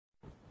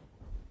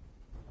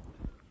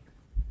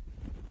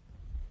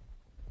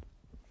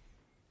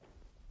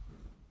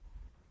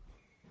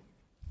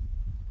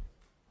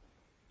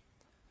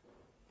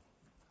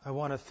I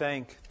want to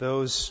thank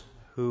those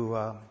who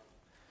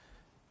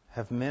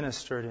have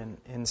ministered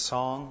in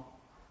song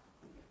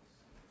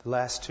the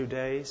last 2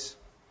 days.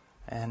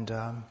 And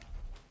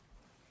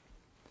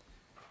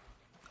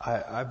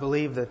I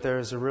believe that there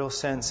is a real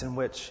sense in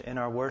which in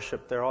our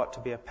worship there ought to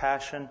be a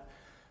passion,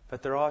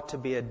 but there ought to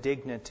be a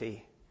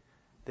dignity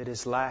that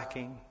is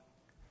lacking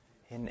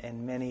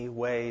in many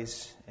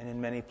ways and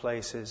in many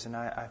places. And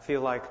I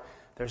feel like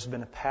there's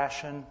been a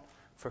passion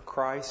for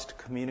Christ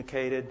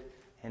communicated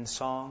in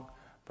song,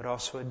 but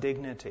also a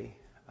dignity,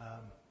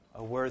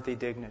 a worthy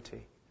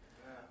dignity.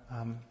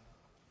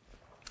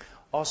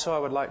 Also, I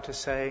would like to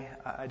say,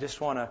 I just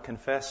want to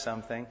confess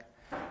something,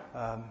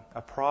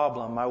 a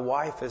problem. My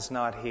wife is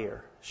not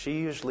here. She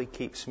usually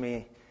keeps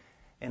me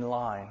in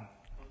line,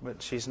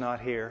 but she's not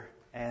here.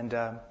 And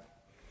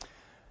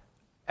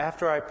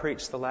after I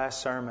preached the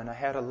last sermon, I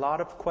had a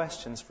lot of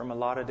questions from a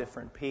lot of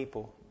different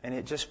people, and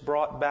it just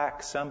brought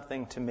back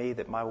something to me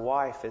that my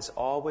wife is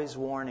always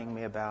warning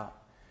me about.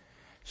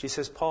 She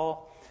says,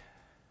 Paul,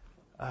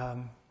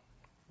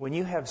 when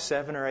you have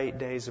 7 or 8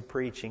 days of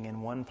preaching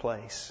in one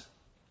place,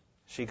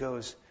 she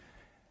goes,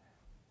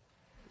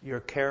 you're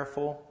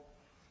careful,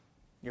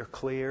 you're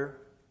clear,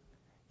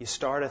 you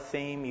start a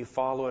theme, you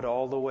follow it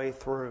all the way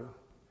through.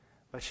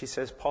 But she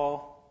says,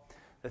 Paul,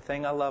 the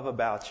thing I love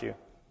about you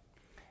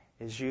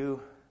is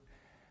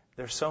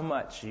there's so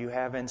much you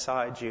have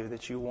inside you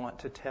that you want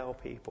to tell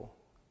people.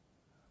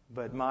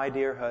 But my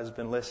dear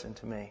husband, listen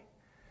to me.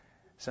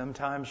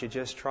 Sometimes you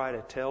just try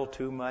to tell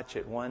too much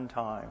at one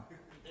time.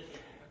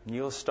 And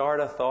you'll start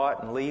a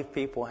thought and leave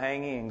people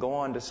hanging and go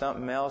on to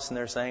something else, and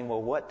they're saying,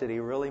 well, what did he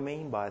really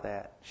mean by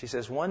that? She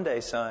says, one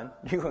day, son,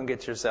 you're going to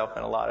get yourself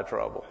in a lot of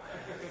trouble.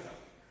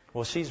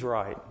 Well, she's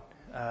right.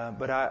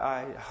 But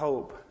I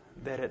hope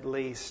that at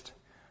least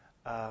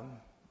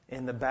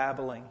in the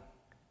babbling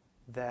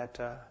that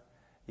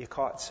you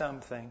caught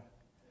something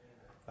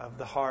of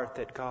the heart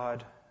that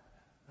God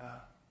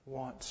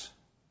wants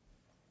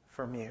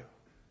from you.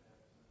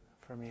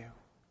 From you.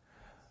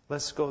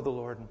 Let's go to the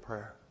Lord in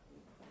prayer.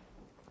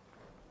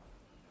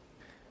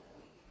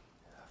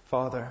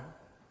 Father,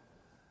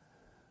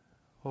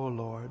 O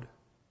Lord,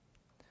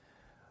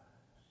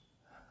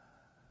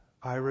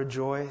 I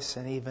rejoice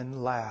and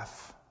even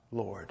laugh,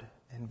 Lord,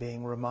 in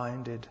being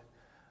reminded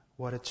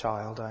what a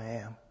child I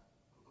am,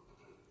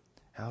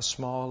 how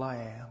small I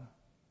am,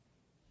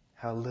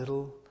 how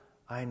little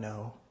I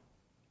know.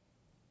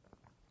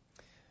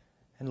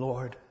 And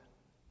Lord,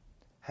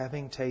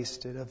 having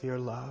tasted of your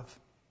love,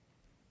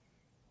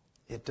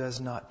 it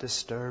does not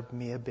disturb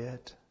me a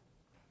bit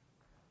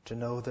to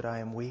know that I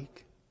am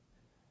weak,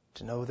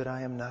 to know that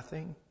I am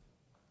nothing,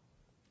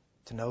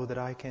 to know that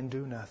I can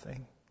do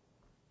nothing.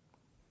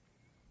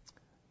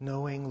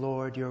 Knowing,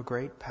 Lord, your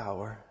great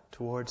power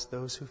towards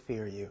those who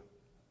fear you,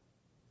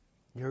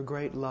 your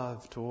great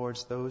love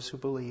towards those who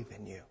believe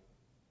in you,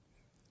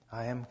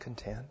 I am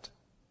content,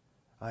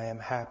 I am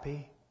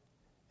happy,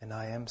 and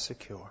I am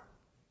secure.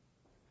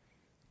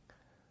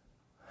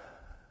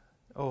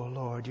 Oh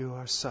Lord, you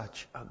are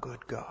such a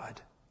good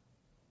God.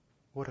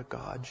 What a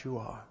God you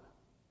are.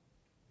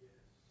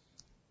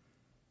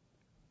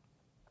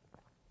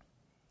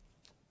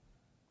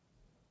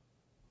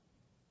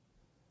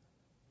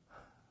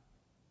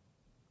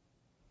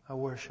 I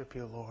worship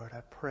you, Lord.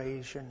 I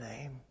praise your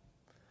name.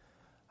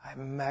 I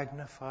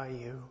magnify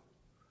you.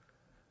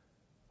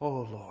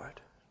 Oh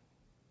Lord,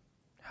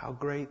 how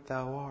great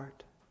thou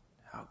art.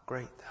 How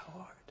great thou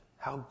art.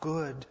 How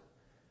good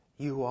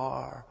you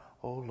are,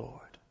 oh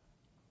Lord.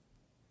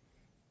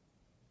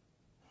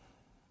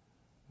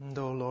 And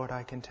oh Lord,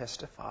 I can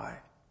testify,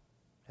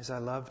 as I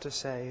love to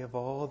say, of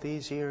all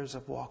these years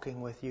of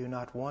walking with you,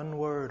 not one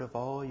word of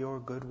all your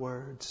good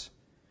words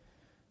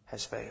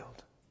has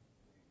failed.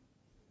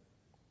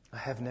 I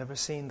have never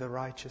seen the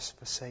righteous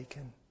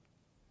forsaken,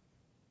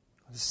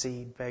 or the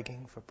seed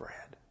begging for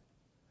bread.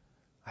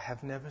 I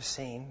have never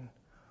seen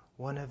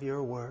one of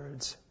your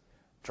words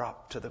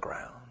drop to the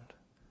ground.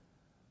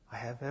 I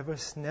have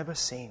never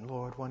seen,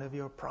 Lord, one of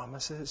your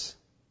promises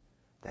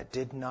that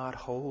did not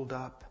hold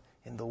up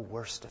in the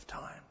worst of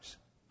times.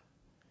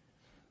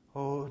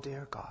 Oh,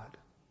 dear God,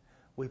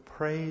 we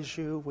praise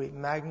you, we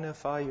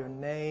magnify your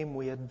name,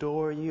 we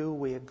adore you,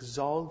 we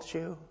exalt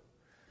you.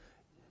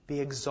 Be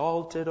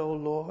exalted, O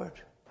Lord,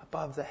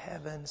 above the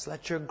heavens.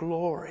 Let your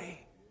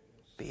glory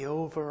be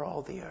over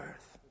all the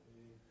earth.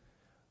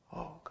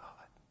 Oh,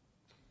 God.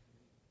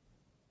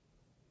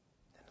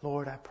 And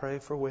Lord, I pray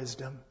for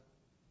wisdom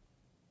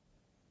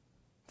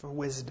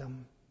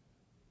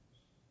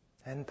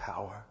and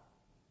power.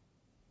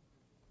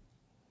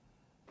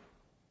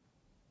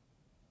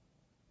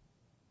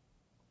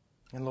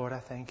 And Lord, I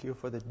thank you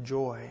for the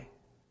joy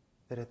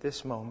that at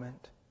this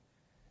moment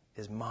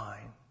is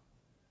mine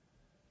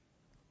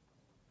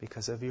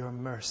because of your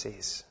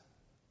mercies.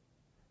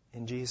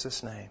 In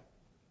Jesus' name,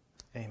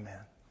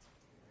 amen.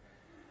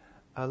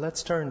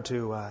 Let's turn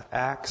to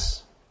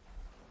Acts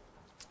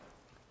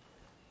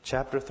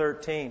chapter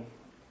 13.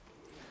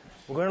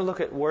 We're going to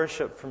look at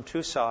worship from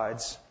two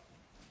sides.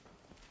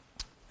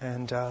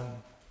 And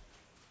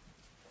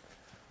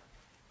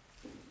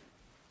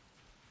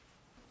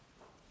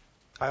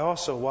I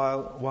also,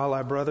 while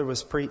our brother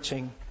was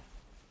preaching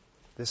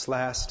this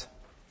last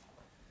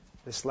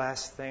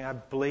thing, I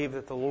believe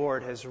that the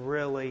Lord has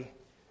really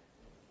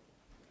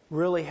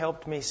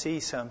helped me see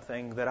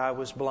something that I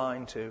was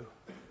blind to.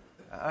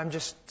 I'm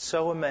just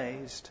so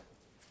amazed.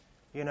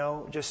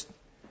 Just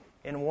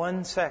in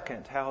 1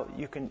 second, how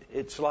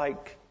it's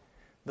like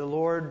the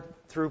Lord,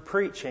 through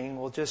preaching,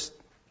 will just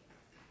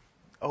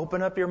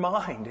open up your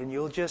mind and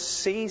you'll just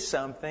see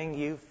something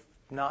you've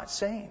not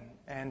seen.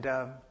 And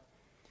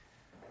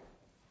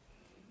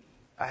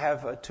I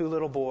have 2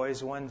 little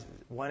boys. One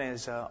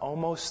is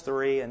almost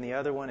 3 and the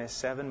other one is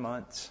 7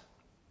 months.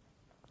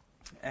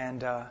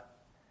 And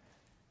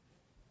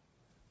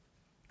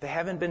they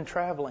haven't been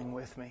traveling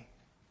with me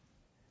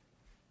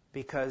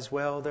because,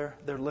 well, they're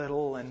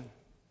little and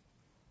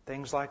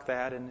things like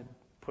that, and it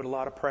put a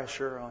lot of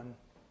pressure on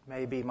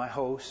maybe my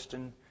host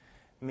and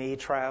me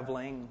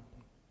traveling.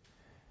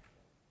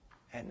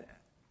 And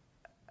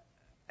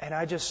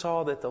I just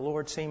saw that the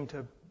Lord seemed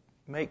to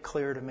make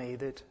clear to me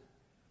that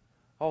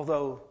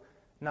although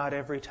not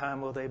every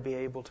time will they be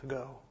able to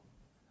go,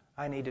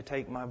 I need to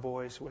take my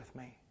boys with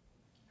me.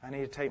 I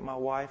need to take my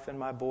wife and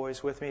my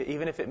boys with me,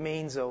 even if it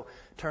means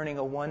turning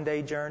a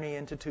 1-day journey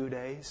into 2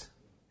 days.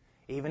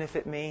 Even if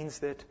it means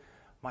that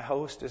my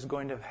host is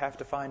going to have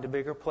to find a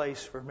bigger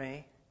place for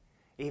me.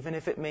 Even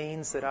if it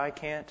means that I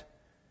can't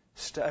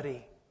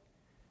study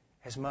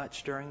as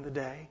much during the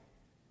day.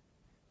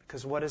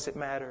 Because what does it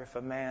matter if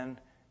a man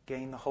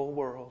gain the whole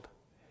world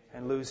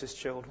and lose his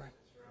children?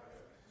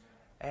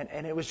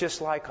 And it was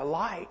just like a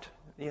light,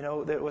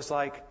 that was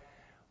like,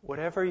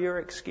 whatever your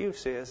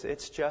excuse is,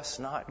 it's just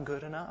not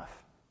good enough.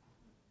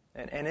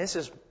 And this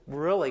has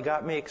really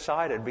got me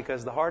excited,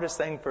 because the hardest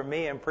thing for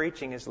me in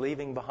preaching is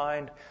leaving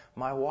behind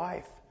my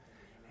wife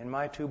and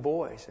my 2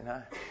 boys.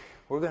 And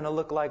we're going to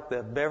look like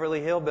the Beverly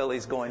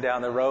Hillbillies going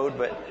down the road,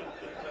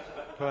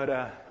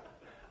 but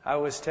I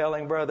was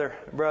telling Brother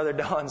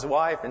Don's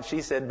wife, and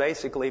she said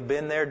basically,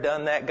 been there,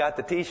 done that, got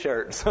the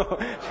T-shirt. So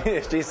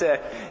she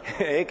said,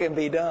 it can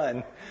be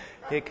done.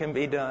 It can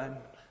be done.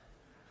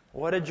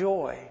 What a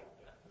joy.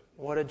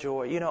 What a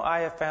joy. I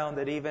have found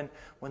that even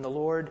when the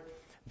Lord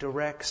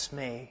directs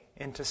me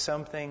into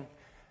something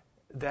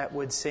that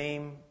would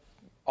seem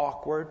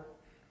awkward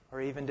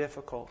or even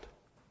difficult,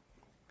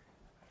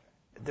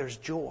 there's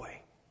joy.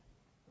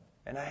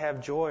 And I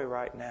have joy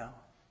right now.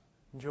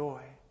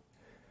 Joy.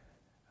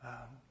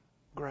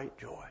 Great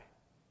joy.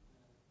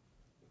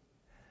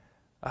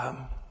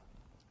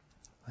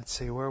 Let's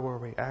see, where were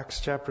we?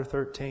 Acts chapter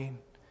 13.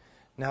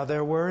 Now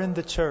there were in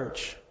the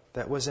church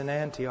that was in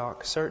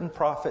Antioch certain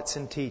prophets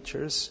and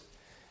teachers,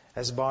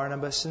 as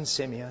Barnabas and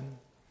Simeon,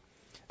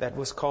 that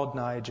was called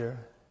Niger,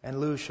 and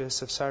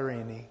Lucius of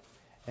Cyrene,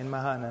 and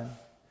Mahanan,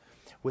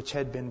 which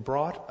had been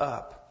brought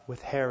up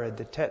with Herod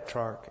the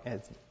Tetrarch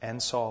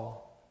and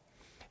Saul.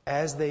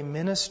 As they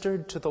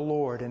ministered to the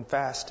Lord and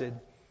fasted,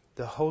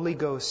 the Holy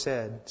Ghost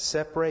said,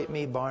 Separate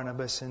me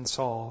Barnabas and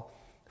Saul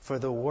for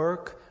the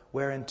work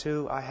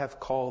whereunto I have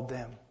called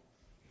them.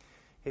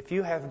 If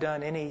you have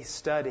done any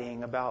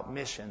studying about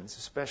missions,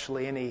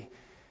 especially any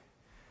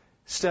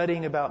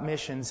studying about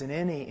missions in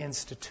any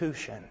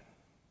institution,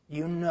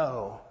 you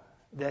know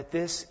that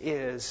this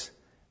is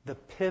the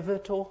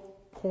pivotal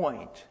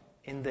point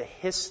in the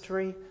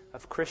history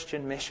of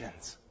Christian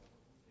missions.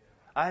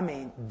 I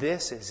mean,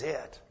 this is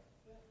it.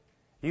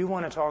 You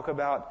want to talk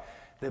about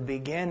the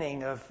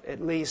beginning of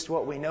at least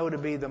what we know to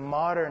be the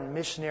modern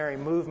missionary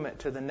movement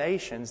to the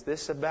nations.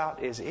 This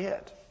about is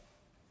it.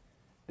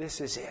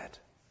 This is it.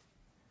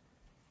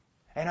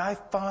 And I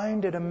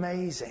find it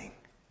amazing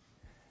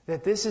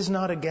that this is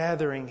not a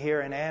gathering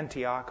here in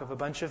Antioch of a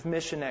bunch of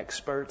mission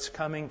experts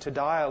coming to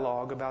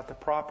dialogue about the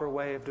proper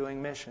way of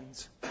doing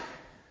missions.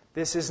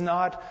 This is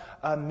not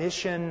a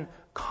mission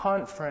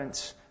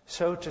conference,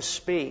 so to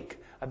speak,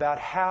 about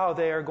how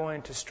they are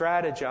going to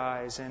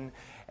strategize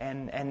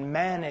and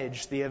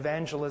manage the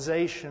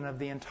evangelization of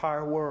the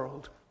entire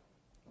world.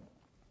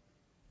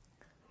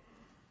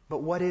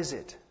 But what is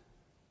it?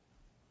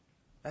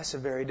 That's a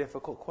very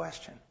difficult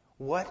question.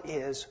 What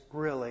is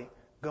really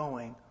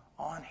going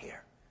on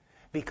here?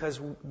 Because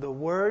the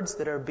words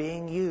that are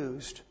being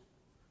used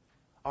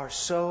are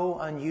so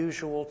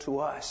unusual to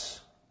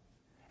us.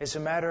 As a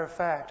matter of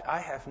fact, I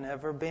have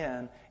never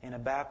been in a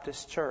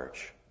Baptist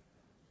church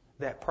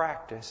that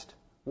practiced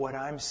what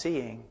I'm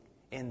seeing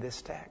in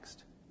this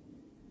text.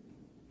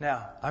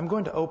 Now, I'm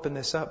going to open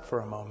this up for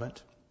a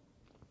moment.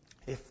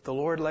 If the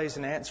Lord lays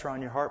an answer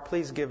on your heart,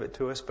 please give it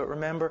to us. But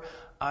remember,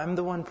 I'm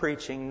the one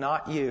preaching,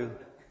 not you.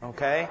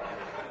 Okay?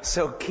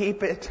 So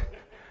keep it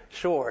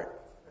short.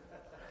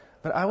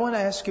 But I want to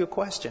ask you a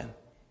question.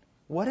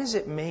 What does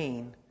it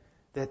mean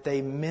that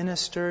they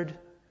ministered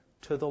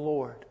to the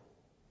Lord?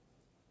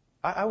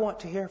 I want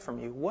to hear from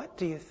you. What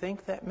do you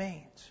think that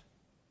means?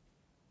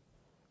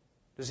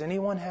 Does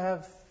anyone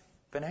have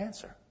an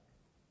answer?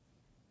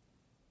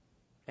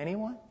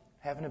 Anyone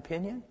have an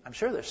opinion? I'm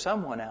sure there's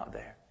someone out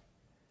there.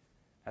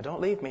 Now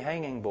don't leave me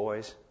hanging,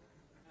 boys.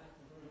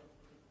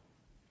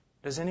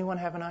 Does anyone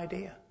have an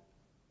idea?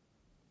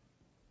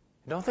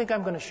 Don't think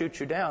I'm going to shoot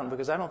you down,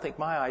 because I don't think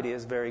my idea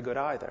is very good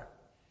either.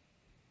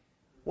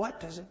 What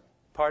does it?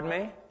 Pardon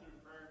me?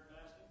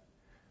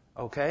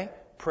 Okay.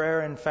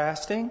 Prayer and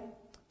fasting.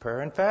 Prayer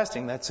and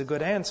fasting. That's a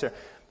good answer.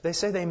 They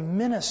say they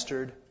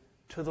ministered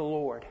to the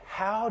Lord.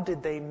 How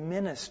did they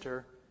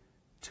minister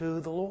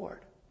to the Lord?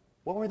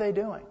 What were they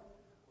doing?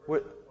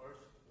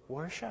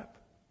 Worship.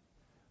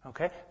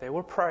 Okay. They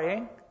were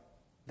praying.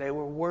 They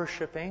were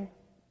worshiping.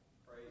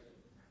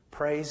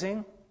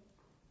 Praising.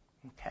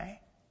 Okay.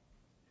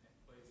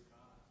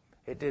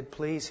 It did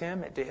please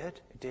Him. It did.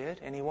 It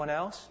did. Anyone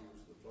else?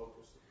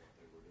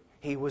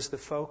 He was the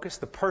focus.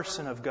 The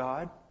person of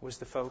God was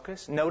the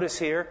focus. Notice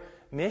here,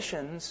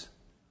 missions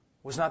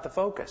was not the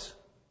focus.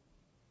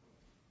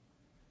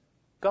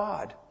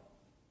 God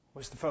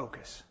was the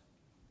focus.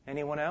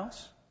 Anyone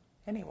else?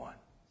 Anyone?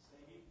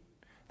 Singing.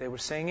 They were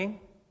singing.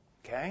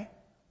 Okay.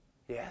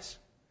 Yes.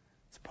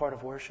 It's a part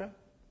of worship.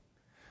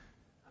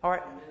 All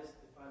right. If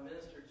I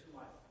minister to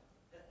my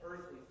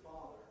earthly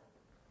father,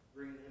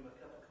 bringing him a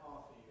cup of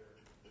coffee or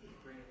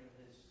bringing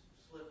him his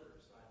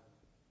slippers,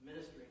 I'm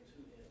ministering to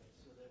him.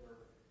 So they were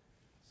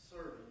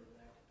serving in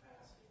that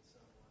capacity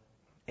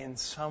in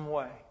some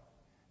way. In some way.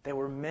 They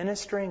were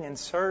ministering and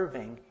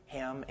serving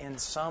Him in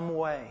some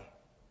way.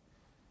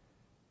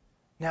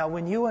 Now,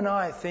 when you and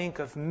I think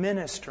of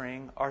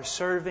ministering or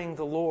serving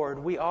the Lord,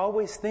 we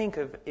always think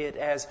of it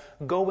as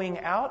going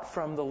out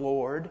from the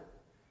Lord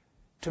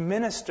to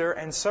minister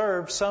and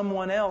serve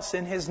someone else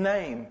in His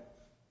name.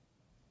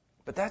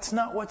 But that's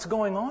not what's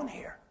going on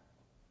here.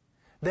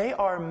 They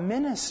are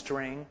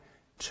ministering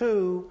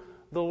to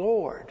the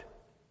Lord.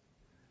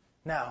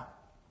 Now,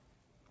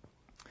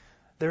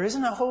 there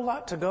isn't a whole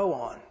lot to go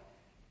on.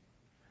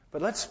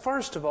 But let's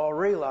first of all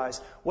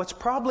realize what's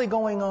probably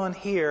going on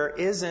here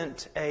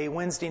isn't a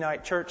Wednesday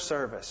night church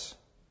service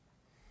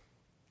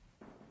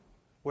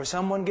where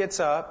someone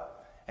gets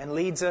up and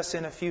leads us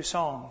in a few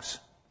songs.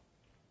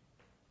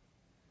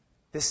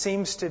 This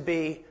seems to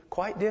be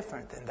quite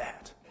different than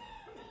that.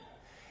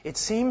 It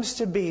seems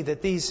to be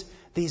that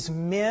these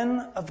men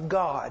of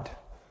God,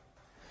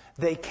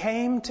 they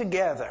came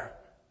together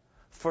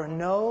for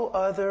no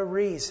other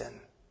reason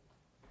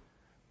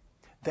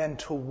than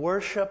to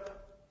worship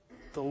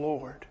the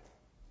Lord.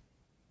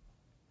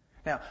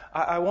 Now,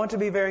 I want to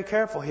be very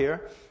careful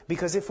here,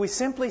 because if we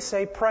simply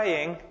say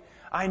praying,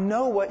 I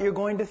know what you're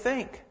going to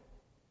think.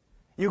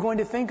 You're going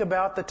to think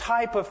about the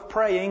type of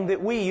praying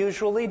that we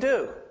usually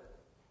do.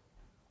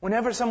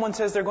 Whenever someone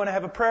says they're going to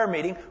have a prayer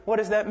meeting, what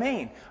does that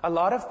mean? A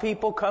lot of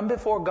people come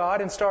before God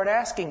and start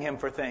asking Him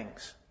for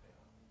things.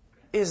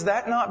 Is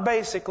that not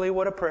basically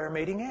what a prayer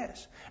meeting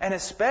is? And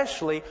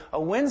especially a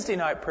Wednesday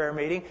night prayer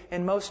meeting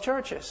in most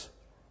churches,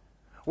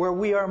 where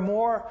we are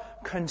more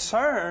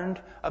concerned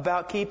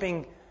about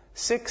keeping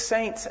sick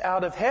saints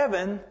out of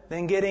heaven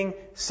than getting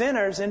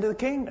sinners into the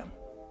kingdom.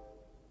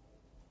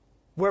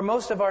 Where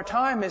most of our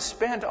time is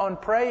spent on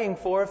praying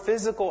for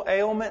physical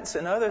ailments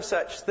and other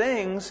such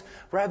things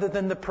rather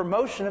than the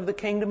promotion of the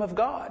kingdom of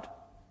God.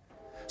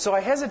 So I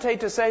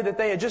hesitate to say that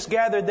they had just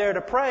gathered there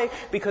to pray,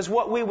 because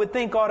what we would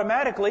think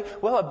automatically,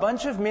 well, a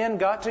bunch of men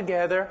got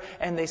together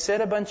and they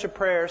said a bunch of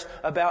prayers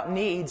about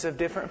needs of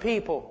different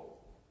people.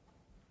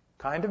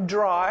 Kind of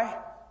dry,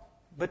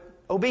 but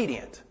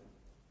obedient.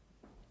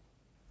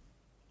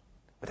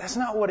 But that's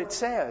not what it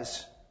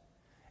says.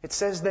 It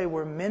says they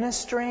were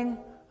ministering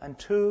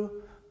unto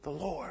the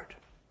Lord.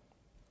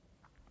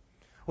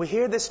 We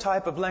hear this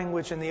type of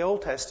language in the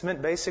Old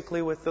Testament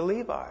basically with the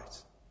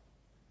Levites,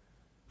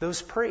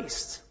 those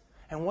priests.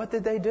 And what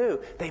did they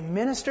do? They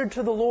ministered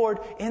to the Lord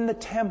in the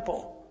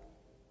temple.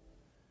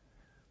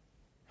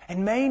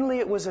 And mainly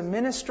it was a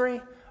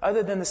ministry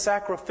other than the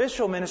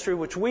sacrificial ministry,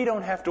 which we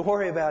don't have to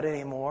worry about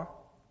anymore.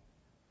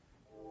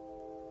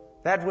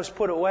 That was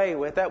put away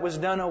with. That was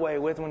done away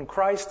with when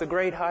Christ, the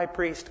great high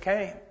priest,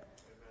 came.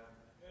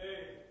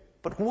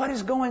 But what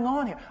is going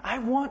on here? I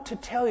want to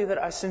tell you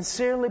that I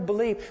sincerely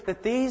believe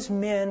that these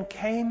men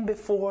came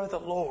before the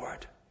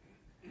Lord.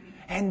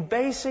 And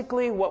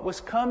basically what was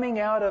coming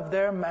out of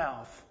their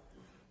mouth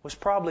was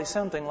probably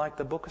something like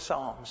the book of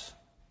Psalms.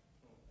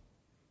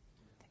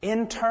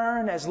 In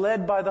turn, as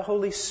led by the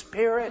Holy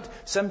Spirit,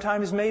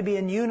 sometimes maybe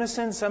in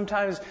unison,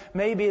 sometimes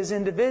maybe as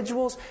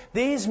individuals,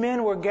 these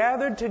men were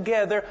gathered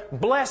together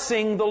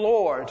blessing the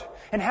Lord.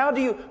 And how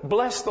do you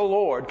bless the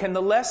Lord? Can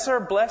the lesser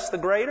bless the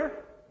greater?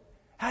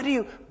 How do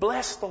you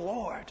bless the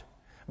Lord?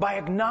 By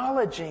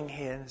acknowledging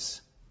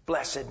His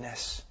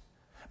blessedness,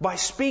 by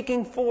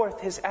speaking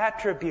forth His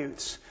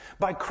attributes,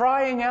 by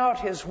crying out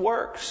His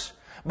works,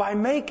 by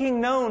making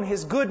known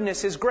His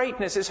goodness, His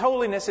greatness, His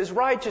holiness, His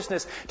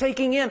righteousness,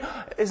 taking in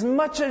as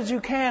much as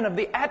you can of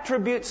the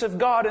attributes of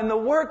God and the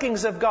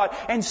workings of God,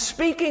 and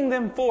speaking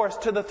them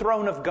forth to the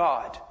throne of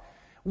God.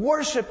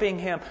 Worshiping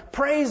Him,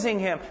 praising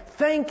Him,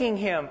 thanking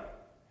Him.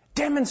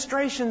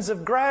 Demonstrations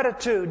of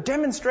gratitude,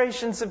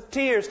 demonstrations of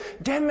tears,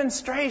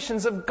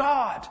 demonstrations of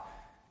God.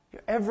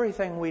 You're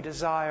everything we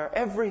desire,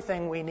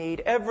 everything we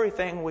need,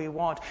 everything we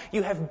want.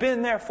 You have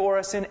been there for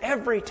us in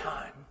every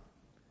time.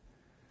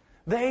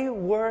 They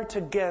were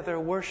together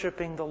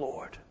worshiping the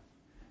Lord.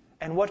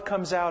 And what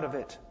comes out of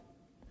it?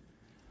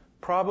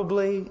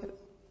 Probably,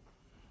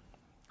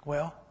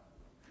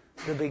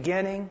 the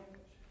beginning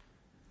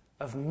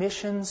of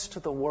missions to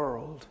the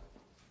world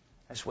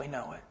as we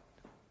know it.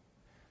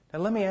 Now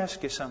let me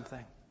ask you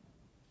something.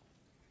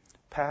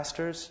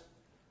 Pastors,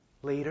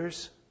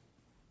 leaders,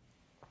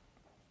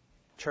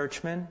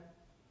 churchmen,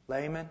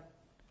 laymen,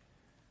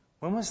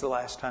 when was the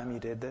last time you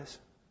did this?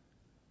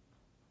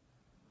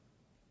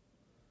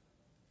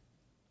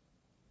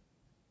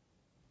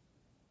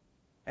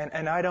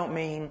 And I don't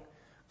mean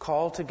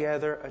call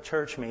together a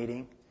church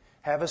meeting,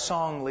 have a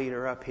song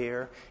leader up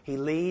here, he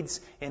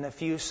leads in a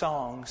few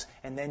songs,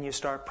 and then you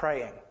start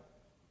praying.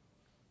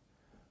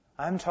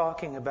 I'm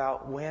talking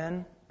about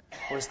when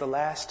was the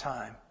last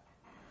time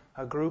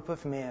a group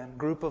of men,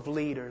 group of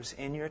leaders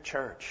in your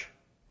church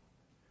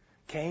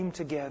came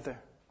together,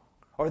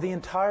 or the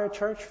entire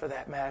church for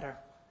that matter,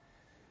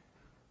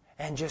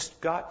 and just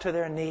got to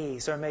their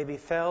knees or maybe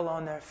fell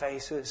on their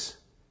faces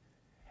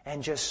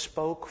and just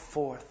spoke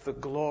forth the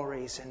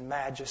glories and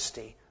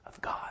majesty of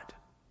God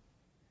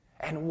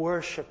and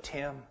worshiped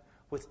Him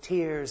with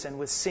tears and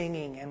with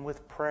singing and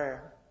with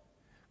prayer,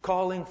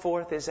 calling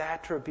forth His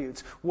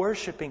attributes,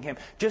 worshiping Him,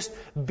 just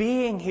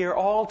being here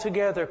all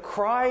together,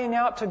 crying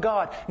out to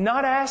God,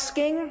 not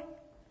asking,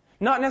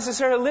 not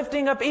necessarily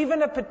lifting up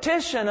even a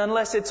petition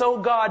unless it's, oh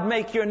God,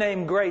 make your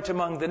name great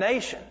among the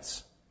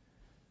nations,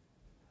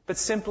 but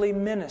simply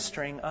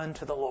ministering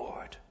unto the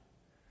Lord.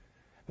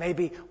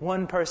 Maybe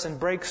one person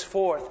breaks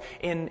forth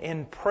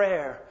in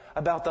prayer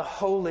about the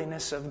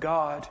holiness of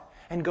God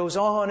and goes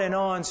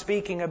on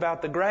speaking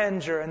about the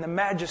grandeur and the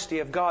majesty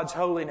of God's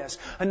holiness.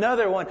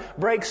 Another one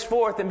breaks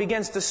forth and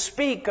begins to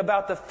speak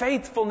about the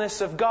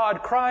faithfulness of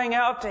God, crying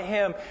out to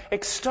Him,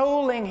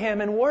 extolling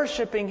Him and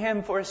worshiping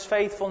Him for His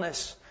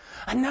faithfulness.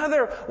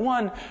 Another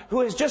one who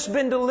has just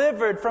been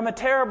delivered from a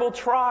terrible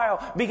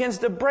trial begins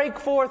to break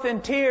forth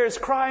in tears,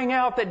 crying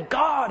out that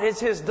God is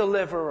his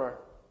deliverer.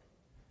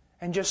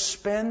 And just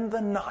spend the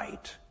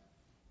night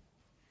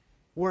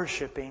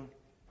worshiping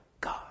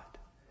God.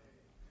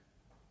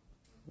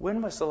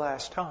 When was the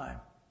last time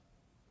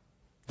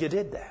you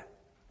did that?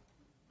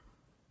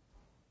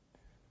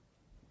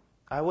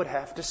 I would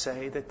have to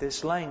say that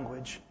this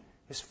language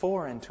is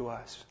foreign to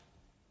us.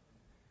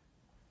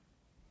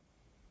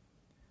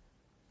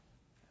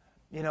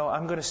 You know,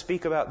 I'm going to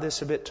speak about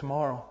this a bit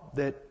tomorrow,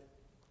 that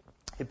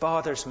it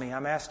bothers me.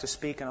 I'm asked to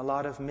speak in a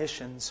lot of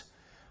missions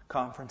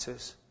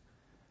conferences.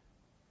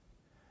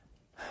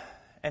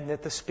 And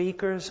that the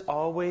speakers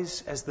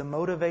always, as the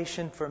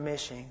motivation for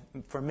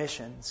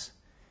missions,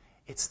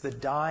 it's the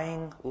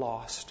dying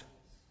lost,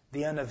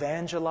 the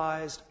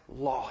unevangelized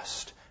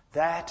lost.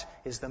 That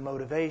is the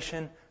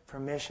motivation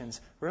for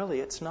missions. Really,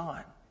 it's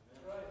not.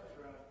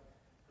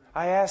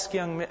 I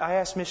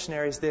ask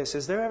missionaries this: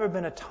 has there ever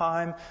been a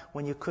time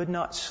when you could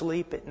not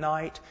sleep at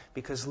night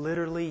because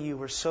literally you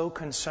were so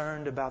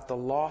concerned about the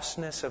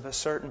lostness of a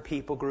certain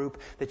people group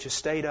that you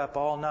stayed up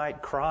all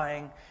night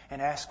crying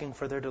and asking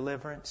for their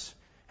deliverance?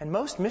 And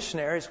most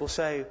missionaries will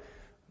say,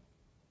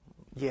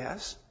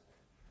 yes.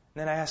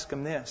 And then I ask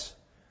them this: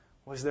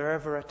 was there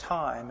ever a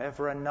time,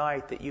 ever a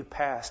night that you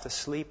passed, a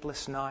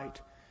sleepless night,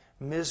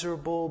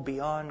 miserable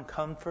beyond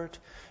comfort,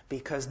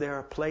 because there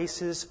are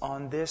places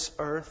on this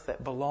earth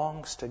that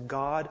belongs to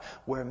God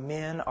where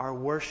men are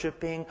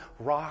worshiping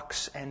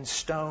rocks and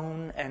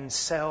stone and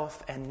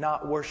self and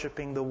not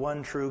worshiping the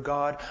one true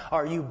God?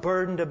 Are you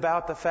burdened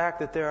about the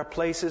fact that there are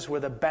places where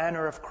the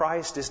banner of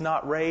Christ is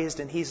not raised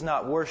and He's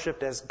not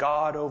worshipped as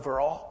God over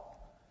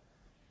all?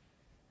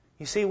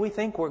 You see, we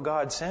think we're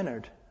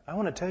God-centered. I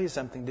want to tell you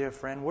something, dear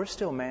friend. We're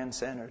still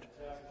man-centered.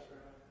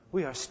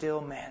 We are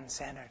still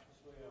man-centered.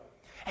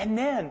 And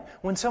then,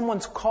 when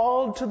someone's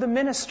called to the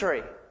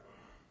ministry,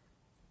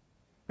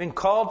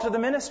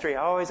 I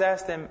always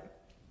ask them,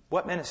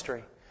 what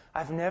ministry?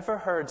 I've never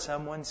heard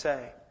someone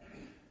say,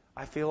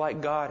 I feel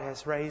like God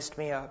has raised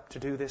me up to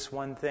do this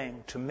one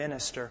thing, to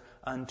minister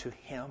unto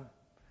Him.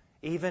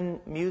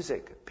 Even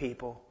music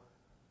people,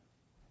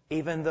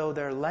 even though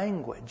their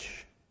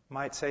language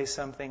might say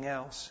something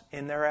else,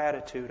 in their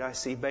attitude, I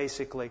see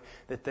basically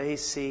that they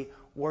see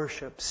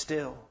worship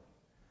still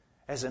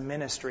as a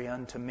ministry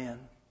unto men.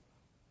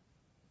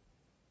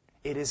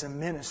 It is a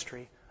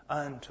ministry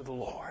unto the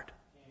Lord.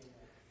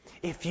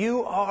 If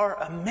you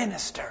are a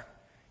minister,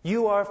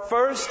 you are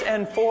first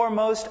and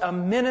foremost a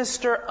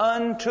minister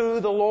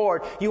unto the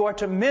Lord. You are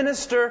to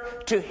minister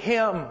to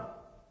Him.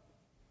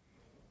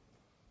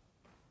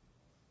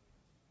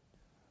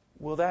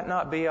 Will that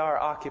not be our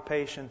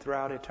occupation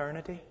throughout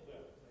eternity?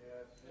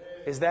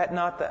 Is that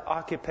not the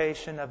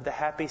occupation of the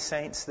happy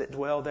saints that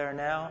dwell there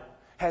now?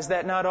 Has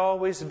that not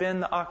always been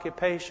the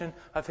occupation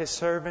of His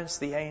servants,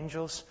 the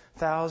angels?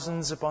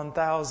 Thousands upon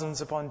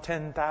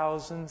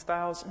 10,000s,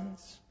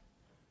 thousands.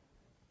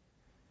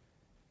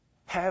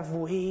 Have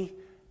we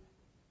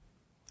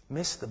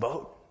missed the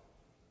boat?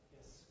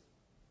 Yes.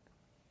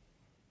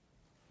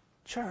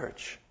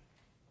 Church,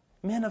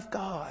 men of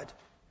God,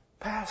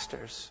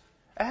 pastors,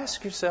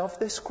 ask yourself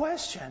this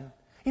question.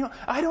 You know,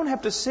 I don't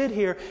have to sit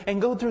here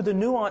and go through the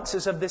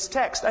nuances of this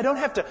text. I don't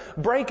have to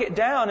break it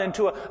down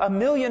into a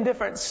million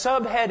different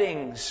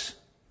subheadings.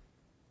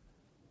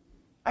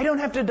 I don't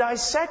have to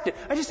dissect it.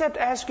 I just have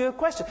to ask you a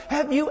question.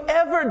 Have you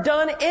ever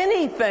done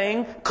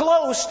anything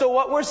close to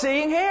what we're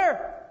seeing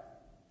here?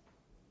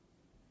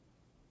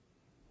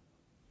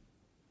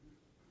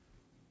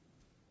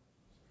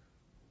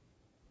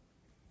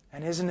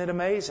 And isn't it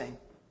amazing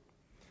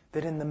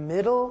that in the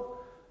middle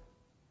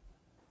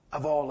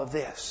of all of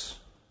this,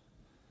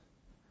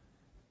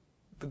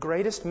 the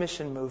greatest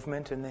mission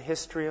movement in the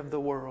history of the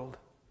world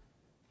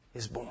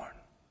is born?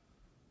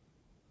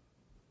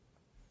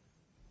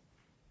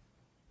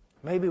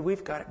 Maybe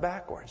we've got it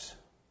backwards.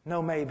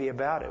 No maybe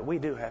about it. We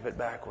do have it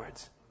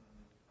backwards.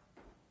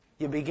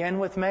 You begin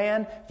with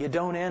man, you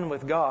don't end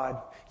with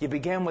God. You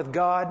begin with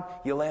God,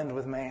 you'll end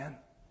with man.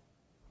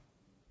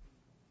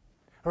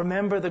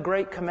 Remember the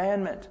great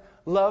commandment.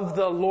 Love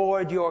the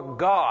Lord your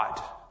God.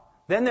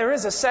 Then there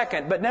is a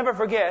second, but never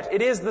forget,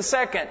 it is the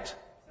second.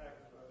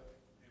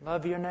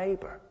 Love your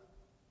neighbor.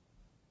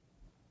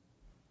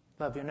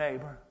 Love your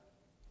neighbor.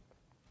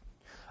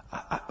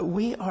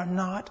 We are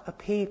not a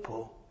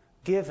people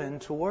given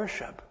to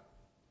worship.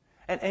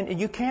 And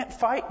you can't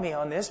fight me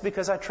on this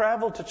because I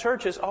travel to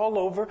churches all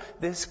over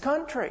this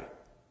country.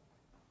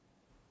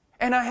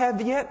 And I have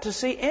yet to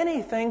see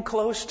anything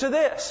close to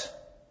this.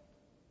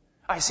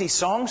 I see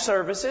song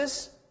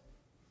services.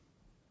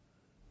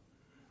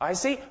 I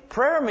see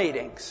prayer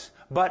meetings.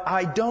 But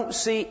I don't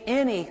see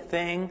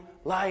anything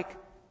like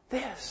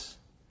this.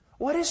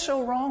 What is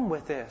so wrong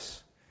with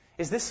this?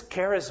 Is this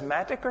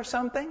charismatic or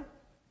something?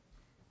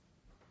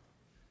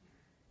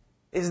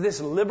 Is this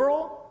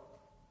liberal?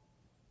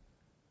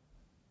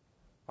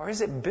 Or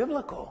is it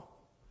biblical?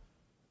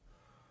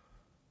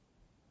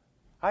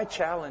 I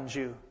challenge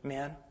you,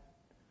 men,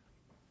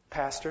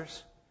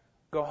 pastors,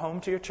 go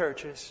home to your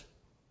churches.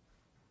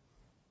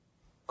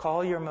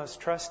 Call your most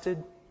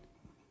trusted,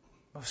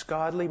 most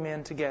godly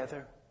men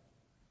together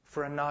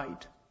for a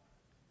night.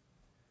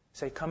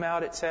 Say, come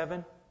out at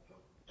 7.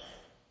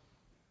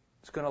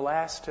 It's going to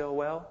last till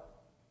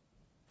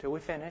we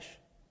finish.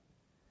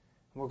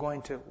 We're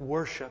going to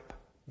worship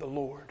the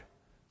Lord.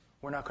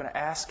 We're not going to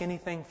ask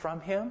anything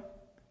from Him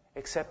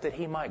except that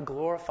He might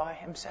glorify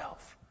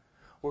Himself.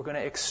 We're going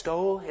to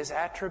extol His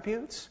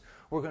attributes.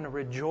 We're going to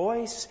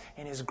rejoice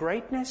in His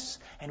greatness.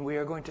 And we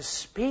are going to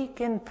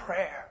speak in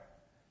prayer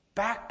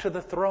back to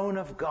the throne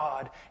of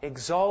God,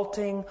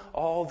 exalting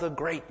all the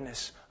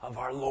greatness of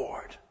our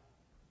Lord.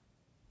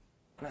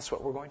 And that's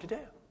what we're going to do.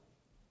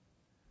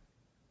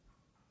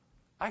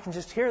 I can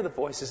just hear the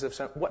voices of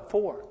some. What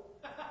for?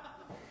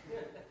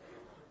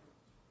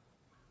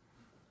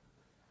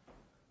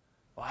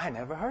 Well, I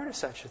never heard of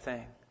such a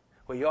thing.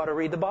 Well, you ought to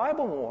read the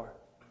Bible more.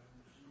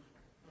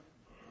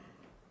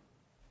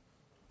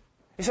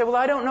 You say, well,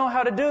 I don't know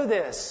how to do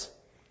this.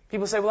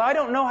 People say, well, I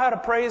don't know how to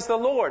praise the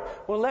Lord.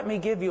 Well, let me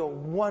give you a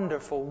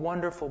wonderful,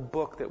 wonderful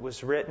book that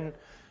was written.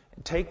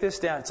 Take this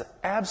down. It's an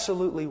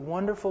absolutely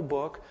wonderful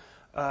book.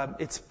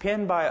 It's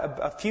penned by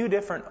a few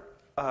different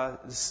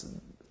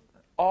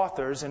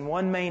authors and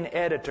one main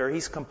editor.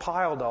 He's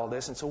compiled all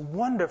this. It's a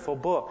wonderful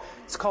book.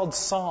 It's called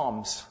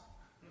Psalms.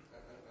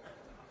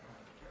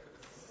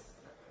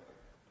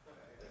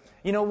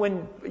 You know,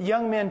 when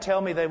young men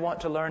tell me they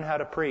want to learn how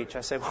to preach,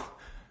 I say, well,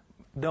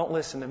 don't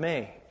listen to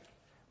me.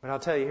 But I'll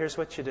tell you, here's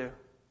what you do.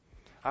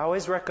 I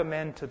always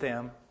recommend to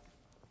them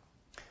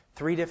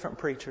 3 different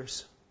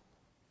preachers.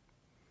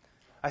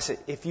 I say,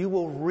 if you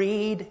will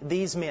read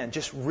these men,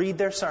 just read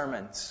their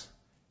sermons,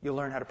 you'll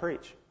learn how to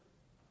preach.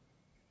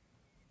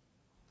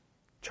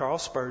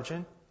 Charles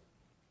Spurgeon,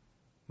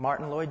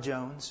 Martin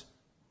Lloyd-Jones,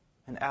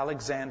 and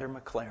Alexander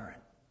McLaren.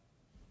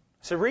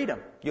 So read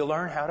them. You'll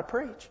learn how to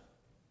preach.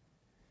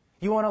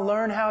 You want to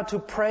learn how to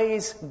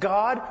praise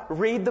God?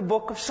 Read the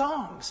book of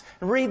Psalms.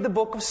 Read the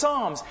book of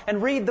Psalms.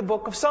 And read the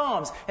book of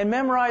Psalms. And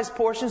memorize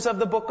portions of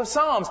the book of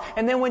Psalms.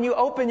 And then when you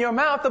open your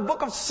mouth, the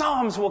book of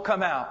Psalms will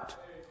come out.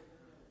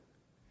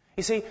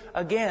 You see,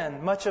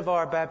 again, much of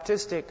our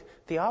Baptistic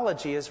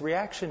theology is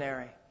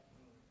reactionary.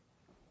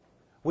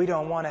 We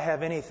don't want to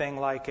have anything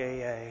like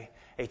a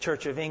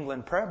Church of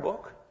England prayer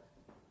book.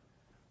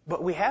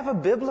 But we have a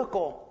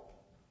biblical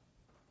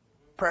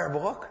prayer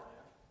book.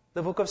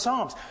 The book of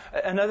Psalms.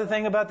 Another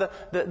thing about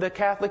the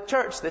Catholic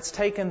Church that's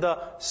taken the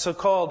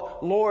so-called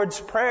Lord's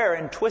Prayer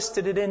and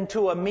twisted it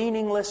into a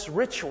meaningless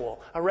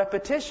ritual, a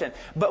repetition.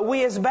 But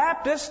we as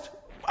Baptists,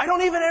 I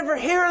don't even ever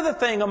hear the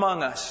thing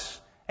among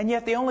us. And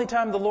yet the only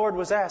time the Lord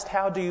was asked,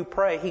 how do you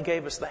pray? He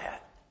gave us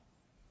that.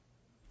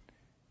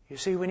 You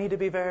see, we need to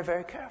be very,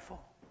 very careful.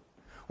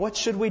 What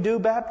should we do,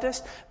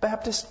 Baptists?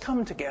 Baptists,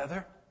 come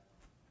together.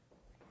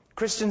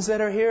 Christians that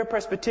are here,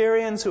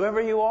 Presbyterians,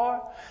 whoever you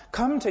are,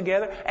 come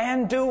together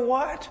and do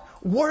what?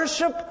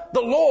 Worship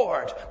the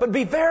Lord. But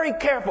be very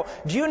careful.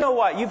 Do you know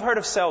why? You've heard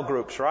of cell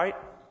groups, right?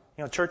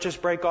 You know, churches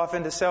break off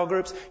into cell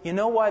groups. You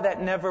know why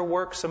that never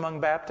works among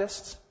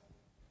Baptists?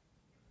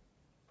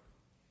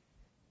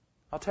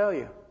 I'll tell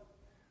you.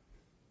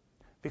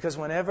 Because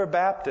whenever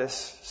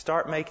Baptists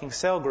start making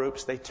cell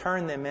groups, they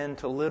turn them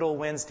into little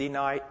Wednesday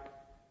night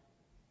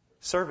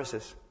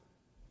services.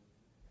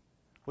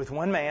 With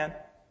one man,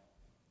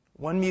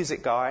 one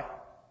music guy,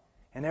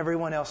 and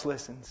everyone else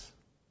listens.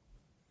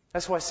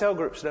 That's why cell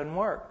groups doesn't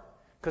work.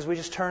 Because we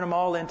just turn them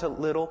all into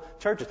little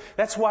churches.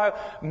 That's why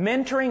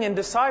mentoring and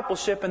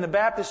discipleship in the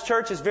Baptist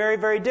church is very,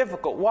 very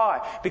difficult.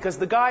 Why? Because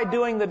the guy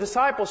doing the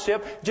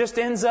discipleship just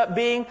ends up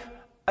being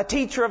a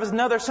teacher of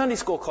another Sunday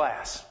school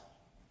class.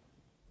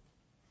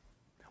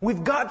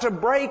 We've got to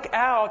break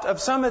out of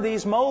some of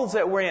these molds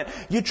that we're in.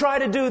 You try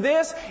to do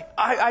this,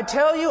 I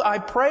tell you, I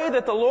pray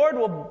that the Lord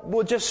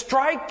will just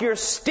strike your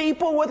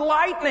steeple with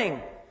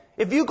lightning.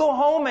 If you go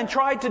home and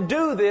try to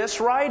do this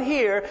right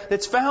here,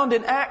 that's found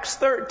in Acts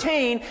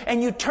 13,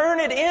 and you turn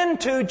it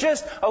into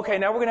just, okay,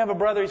 now we're going to have a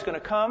brother, he's going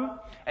to come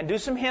and do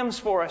some hymns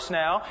for us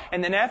now,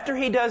 and then after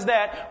he does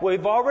that,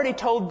 we've already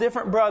told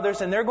different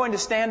brothers, and they're going to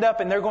stand up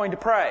and they're going to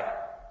pray.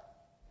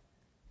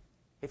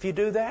 If you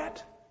do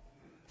that,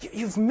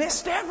 you've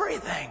missed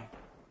everything.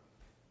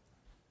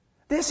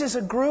 This is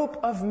a group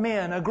of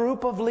men, a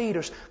group of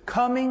leaders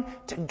coming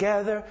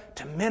together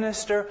to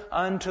minister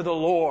unto the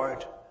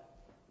Lord.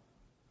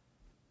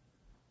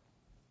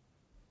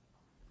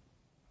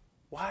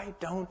 Why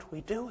don't we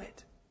do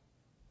it?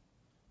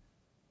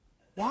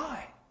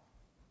 Why?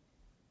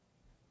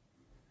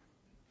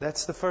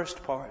 That's the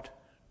first part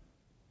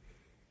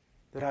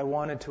that I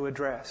wanted to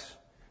address.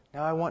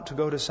 Now I want to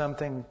go to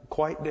something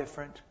quite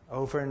different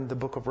over in the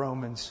book of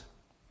Romans,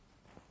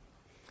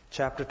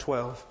 chapter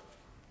 12.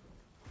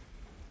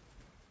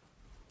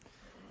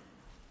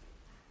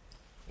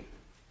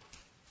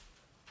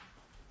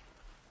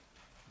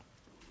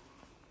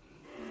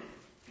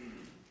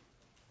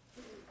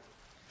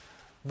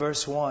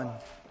 Verse 1.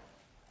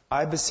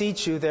 I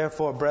beseech you,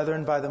 therefore,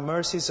 brethren, by the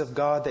mercies of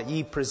God, that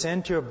ye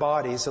present your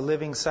bodies a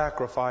living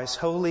sacrifice,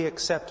 wholly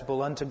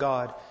acceptable unto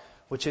God,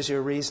 which is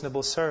your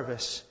reasonable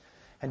service.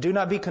 And do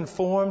not be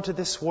conformed to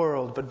this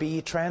world, but be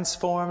ye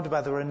transformed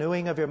by the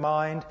renewing of your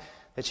mind,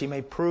 that ye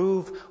may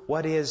prove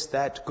what is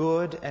that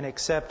good and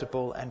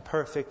acceptable and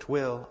perfect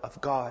will of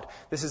God.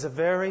 This is a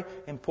very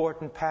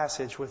important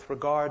passage with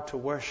regard to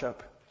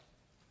worship.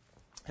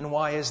 And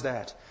why is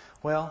that?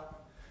 Well,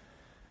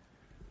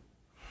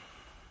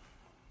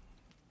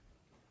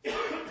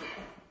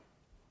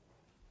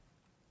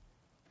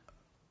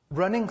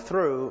 running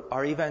through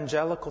our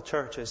evangelical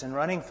churches and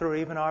running through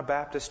even our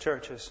Baptist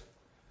churches,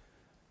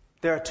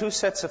 there are two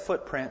sets of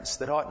footprints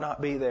that ought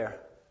not be there.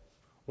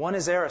 One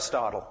is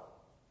Aristotle,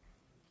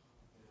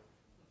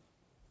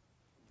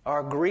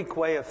 our Greek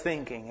way of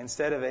thinking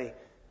instead of a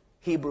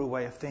Hebrew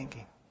way of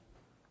thinking.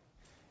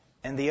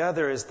 And the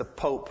other is the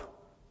Pope.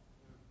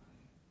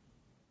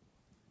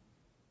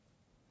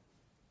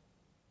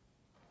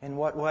 In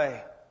what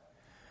way?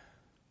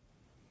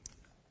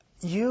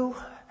 You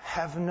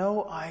have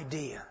no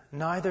idea,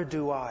 neither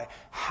do I,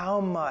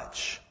 how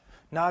much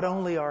not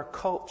only our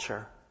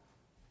culture,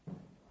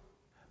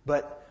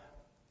 but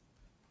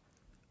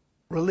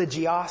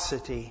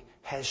religiosity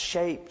has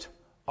shaped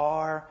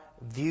our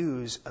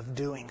views of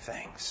doing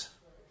things.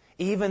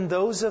 Even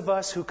those of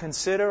us who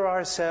consider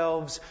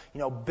ourselves,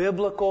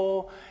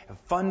 biblical,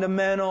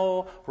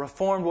 fundamental,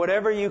 reformed,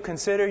 whatever you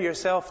consider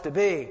yourself to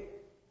be,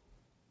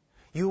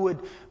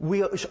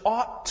 we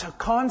ought to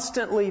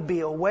constantly be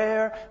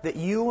aware that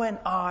you and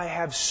I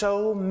have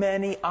so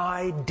many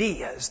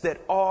ideas that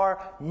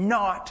are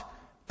not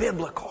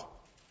biblical.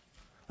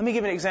 Let me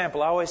give you an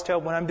example. I always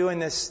tell when I'm doing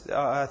this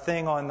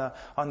thing on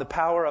the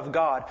power of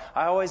God,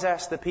 I always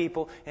ask the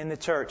people in the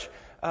church,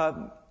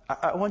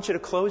 I want you to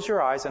close your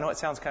eyes. I know it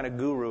sounds kind of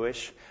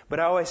guru-ish, but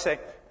I always say,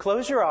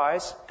 close your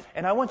eyes,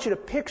 and I want you to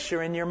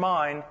picture in your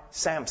mind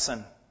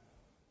Samson.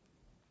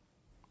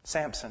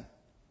 Samson.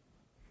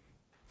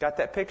 Got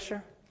that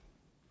picture?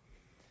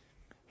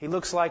 He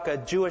looks like a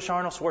Jewish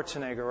Arnold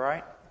Schwarzenegger,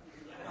 right?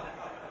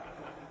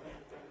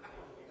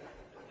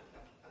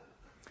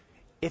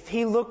 If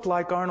he looked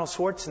like Arnold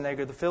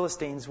Schwarzenegger, the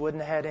Philistines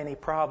wouldn't have had any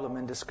problem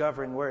in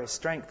discovering where his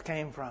strength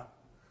came from.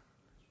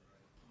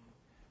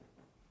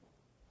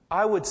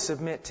 I would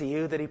submit to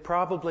you that he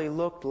probably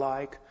looked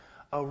like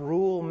a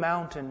rural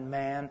mountain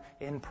man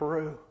in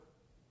Peru.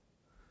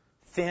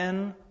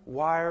 Thin,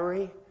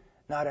 wiry,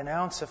 not an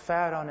ounce of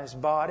fat on his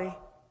body,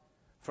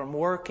 from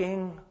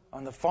working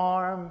on the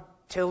farm,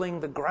 tilling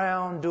the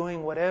ground,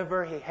 doing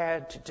whatever he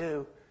had to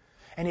do.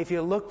 And if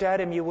you looked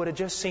at him, you would have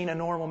just seen a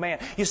normal man.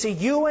 You see,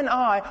 you and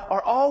I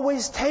are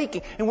always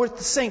taking, and we're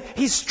saying,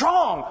 he's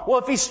strong. Well,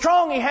 if he's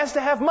strong, he has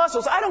to have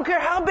muscles. I don't care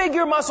how big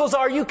your muscles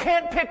are. You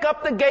can't pick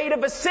up the gate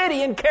of a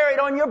city and carry it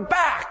on your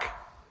back.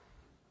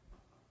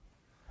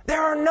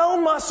 There are no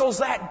muscles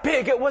that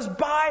big. It was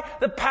by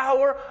the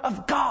power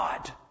of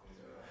God.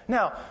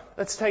 Now,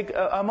 let's take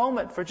a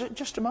moment for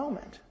just a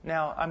moment.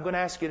 Now, I'm going to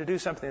ask you to do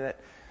something that,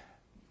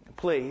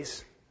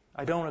 please,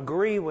 I don't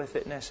agree with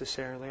it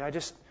necessarily. I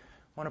just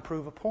want to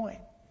prove a point.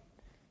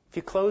 If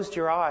you closed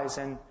your eyes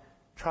and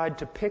tried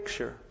to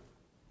picture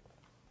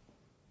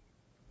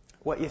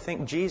what you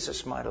think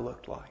Jesus might have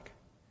looked like,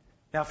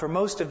 Now, for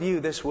most of you,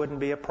 this wouldn't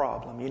be a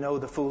problem. You know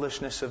the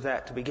foolishness of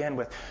that to begin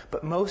with.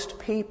 But most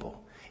people,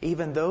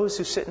 even those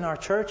who sit in our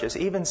churches,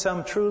 even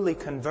some truly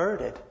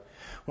converted,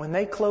 when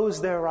they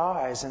close their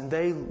eyes and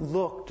they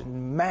looked and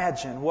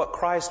imagine what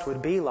Christ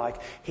would be like,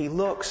 He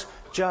looks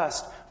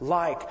just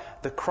like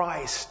the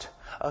Christ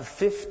of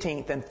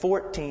 15th and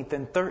 14th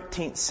and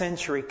 13th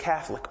century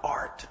Catholic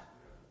art.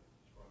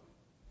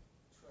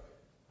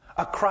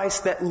 A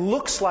Christ that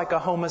looks like a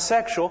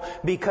homosexual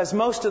because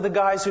most of the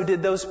guys who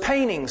did those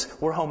paintings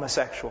were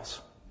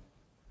homosexuals.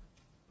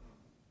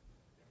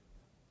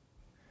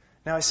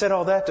 Now, I said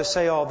all that to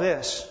say all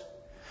this.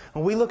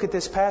 When we look at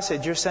this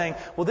passage, you're saying,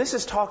 well, this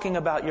is talking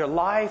about your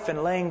life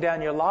and laying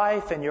down your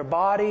life and your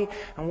body.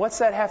 And what's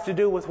that have to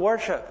do with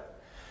worship?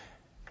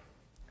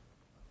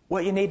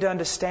 What you need to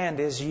understand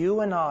is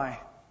you and I,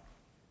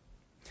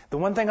 the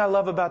one thing I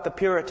love about the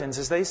Puritans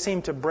is they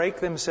seem to break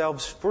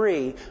themselves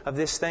free of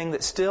this thing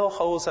that still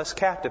holds us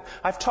captive.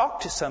 I've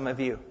talked to some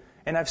of you,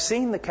 and I've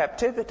seen the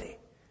captivity.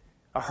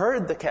 I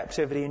heard the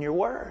captivity in your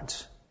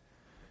words.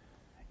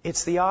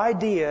 It's the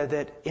idea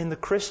that in the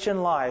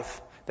Christian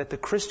life, that the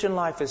Christian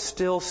life is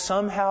still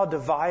somehow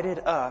divided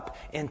up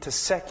into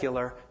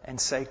secular and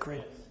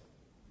sacred.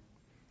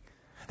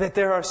 That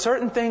there are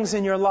certain things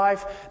in your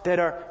life that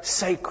are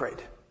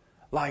sacred.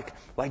 Like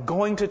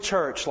going to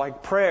church,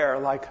 like prayer,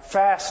 like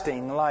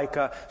fasting, like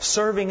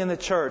serving in the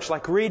church,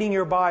 like reading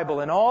your Bible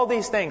and all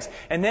these things.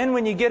 And then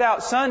when you get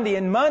out Sunday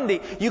and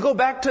Monday, you go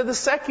back to the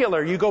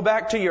secular. You go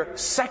back to your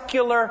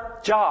secular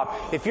job.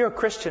 If you're a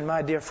Christian,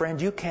 my dear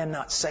friend, you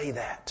cannot say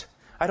that.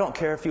 I don't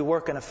care if you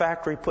work in a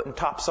factory putting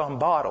tops on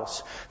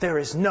bottles. There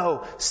is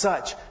no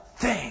such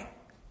thing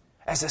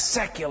as a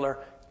secular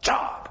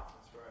job.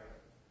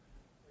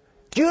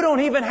 You don't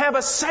even have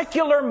a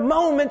secular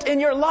moment in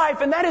your life,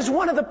 and that is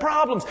one of the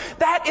problems.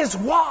 That is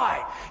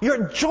why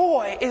your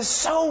joy is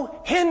so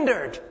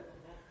hindered.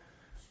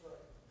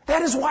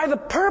 That is why the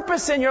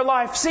purpose in your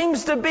life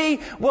seems to be,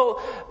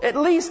 well, at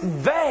least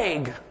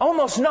vague,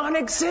 almost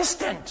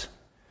non-existent.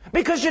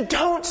 Because you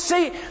don't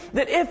see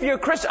that if you're a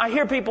Christian. I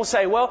hear people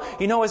say, well,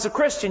 you know, as a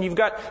Christian, you've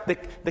got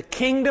the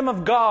kingdom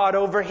of God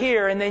over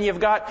here, and then you've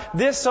got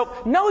this. So,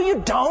 no,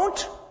 you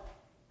don't.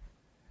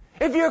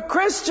 If you're a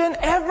Christian,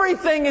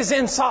 everything is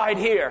inside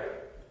here.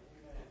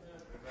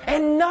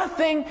 And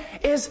nothing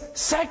is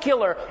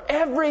secular.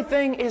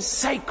 Everything is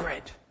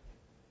sacred.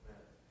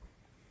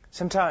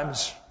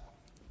 Sometimes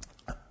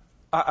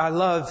I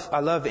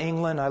love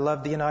England. I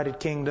love the United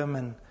Kingdom,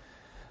 and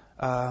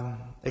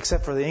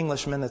except for the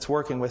Englishman that's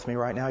working with me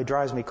right now, he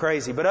drives me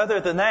crazy. But other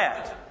than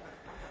that,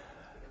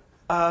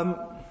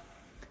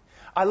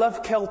 I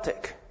love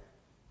Celtic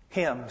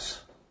hymns.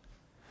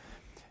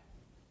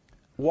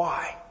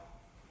 Why?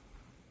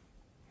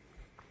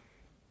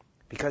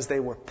 Because they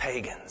were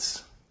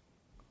pagans.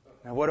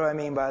 Now, what do I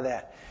mean by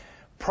that?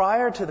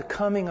 Prior to the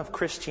coming of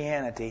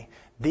Christianity,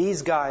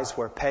 these guys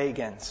were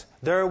pagans.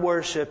 They're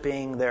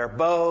worshiping their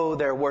bow,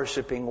 they're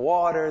worshiping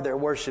water, they're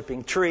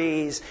worshiping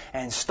trees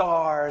and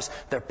stars.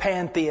 They're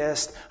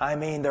pantheists. I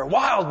mean, they're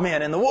wild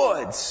men in the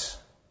woods.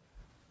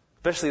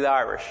 Especially the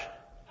Irish.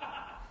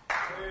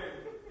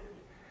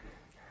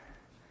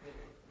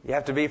 You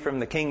have to be from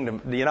the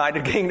kingdom, the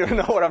United Kingdom, to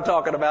know what I'm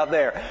talking about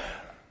there.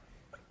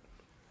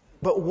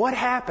 But what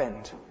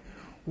happened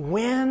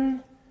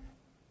when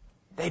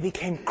they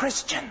became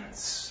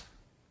Christians?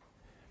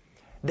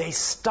 They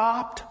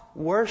stopped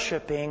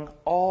worshiping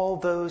all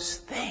those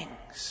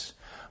things,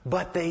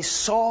 but they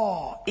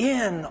saw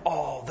in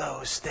all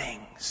those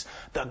things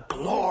the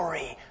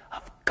glory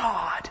of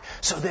God,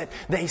 so that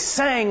they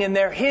sang in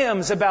their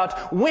hymns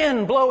about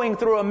wind blowing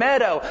through a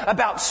meadow,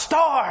 about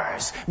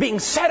stars being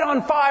set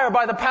on fire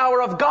by the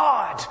power of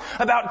God,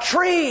 about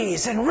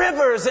trees and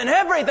rivers and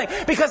everything,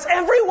 because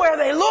everywhere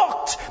they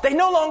looked, they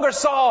no longer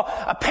saw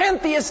a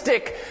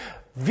pantheistic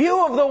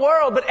view of the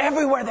world, but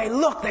everywhere they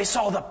looked, they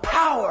saw the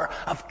power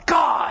of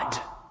God.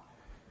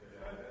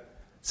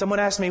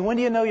 Someone asked me, when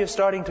do you know you're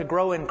starting to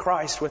grow in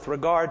Christ with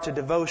regard to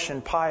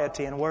devotion,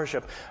 piety, and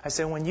worship? I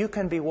said, when you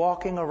can be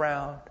walking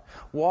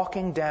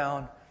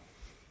down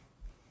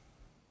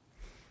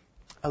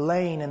a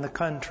lane in the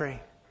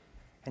country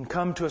and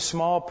come to a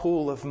small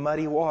pool of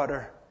muddy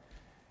water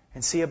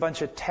and see a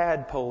bunch of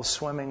tadpoles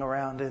swimming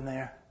around in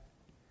there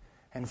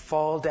and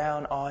fall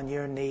down on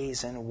your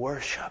knees and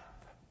worship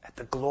at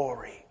the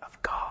glory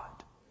of God.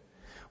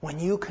 When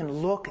you can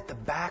look at the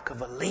back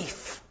of a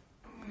leaf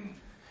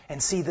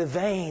and see the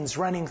veins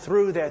running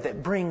through there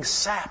that bring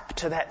sap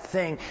to that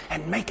thing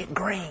and make it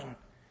green.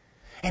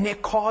 And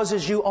it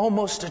causes you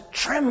almost to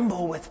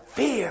tremble with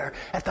fear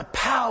at the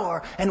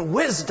power and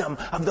wisdom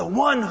of the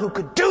one who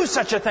could do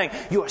such a thing.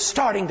 You are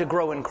starting to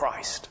grow in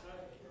Christ.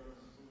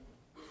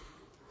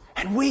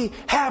 And we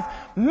have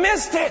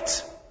missed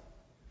it.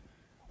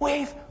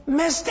 We've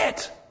missed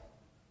it.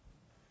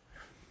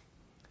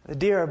 A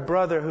dear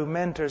brother who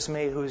mentors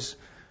me, who's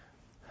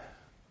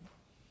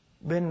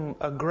been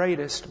a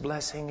greatest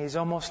blessing. He's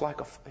almost like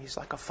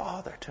a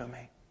father to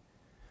me.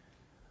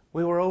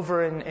 We were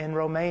over in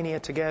Romania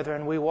together,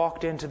 and we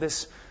walked into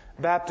this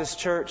Baptist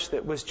church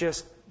that was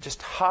just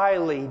just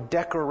highly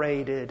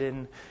decorated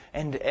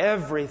and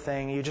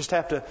everything. You just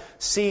have to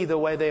see the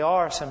way they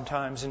are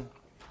sometimes. And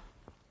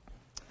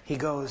he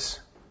goes,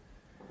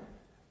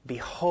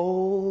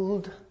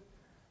 behold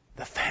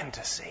the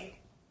fantasy.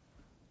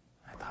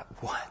 I thought,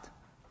 what?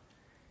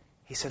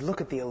 He said,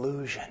 look at the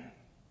illusion.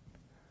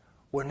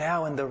 We're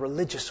now in the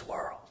religious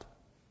world.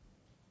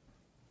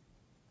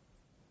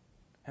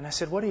 And I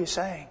said, what are you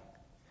saying?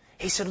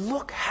 He said,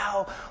 look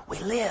how we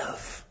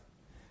live.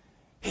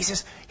 He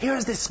says,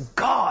 here's this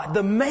God,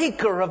 the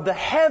maker of the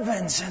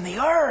heavens and the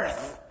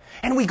earth.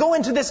 And we go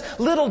into this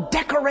little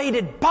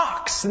decorated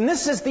box, and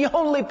this is the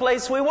only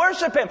place we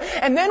worship Him.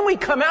 And then we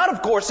come out,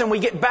 of course, and we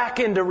get back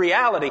into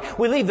reality.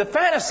 We leave the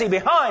fantasy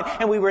behind,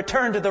 and we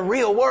return to the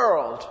real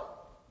world.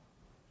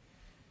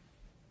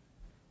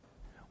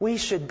 We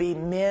should be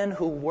men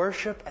who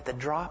worship at the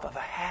drop of a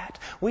hat.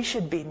 We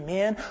should be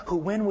men who,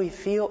 when we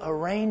feel a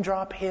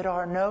raindrop hit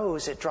our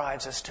nose, it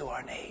drives us to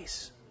our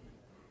knees.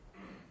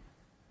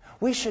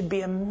 We should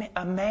be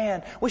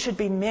we should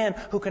be men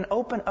who can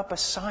open up a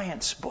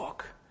science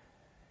book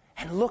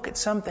and look at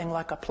something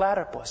like a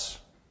platypus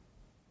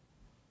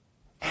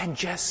and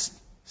just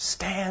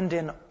stand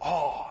in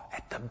awe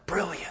at the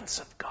brilliance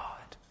of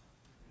God.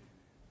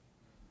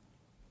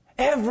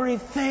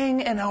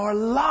 Everything in our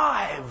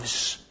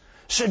lives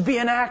should be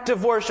an act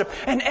of worship.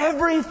 And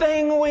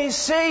everything we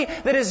see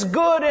that is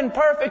good and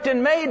perfect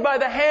and made by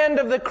the hand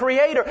of the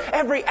Creator,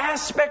 every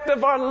aspect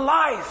of our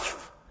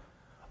life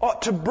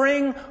ought to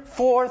bring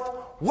forth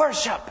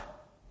worship.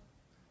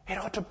 It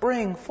ought to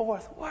bring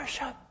forth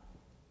worship.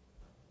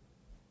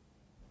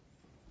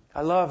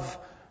 I love,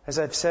 as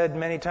I've said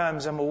many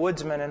times, I'm a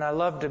woodsman and I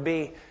love to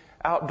be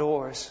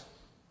outdoors.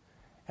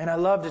 And I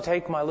love to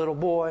take my little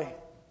boy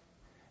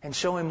and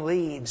show him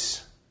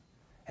leaves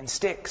and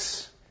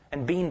sticks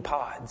and bean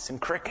pods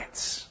and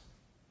crickets.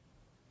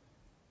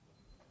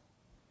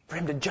 For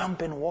him to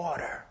jump in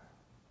water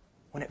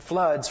when it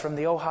floods from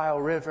the Ohio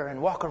River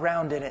and walk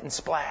around in it and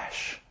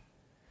splash.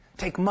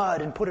 Take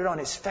mud and put it on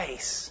his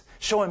face.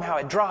 Show him how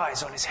it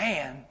dries on his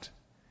hand.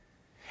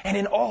 And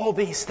in all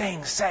these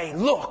things say,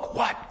 look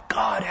what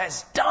God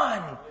has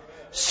done.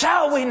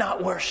 Shall we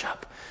not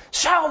worship?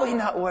 Shall we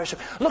not worship?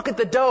 Look at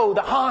the doe,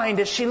 the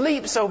hind, as she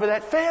leaps over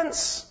that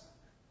fence.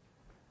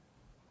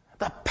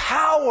 The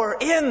power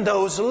in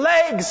those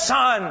legs,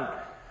 son.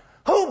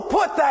 Who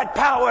put that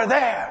power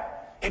there?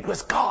 It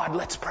was God.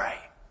 Let's pray.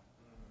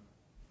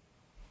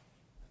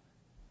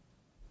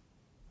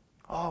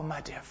 Oh, my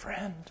dear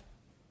friend.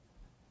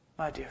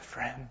 My dear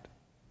friend.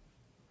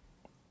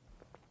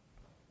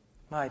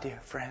 My dear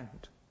friend.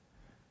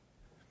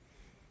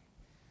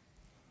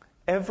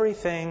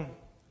 Everything,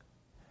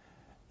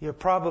 you're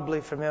probably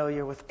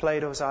familiar with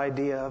Plato's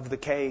idea of the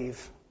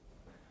cave,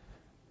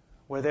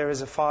 where there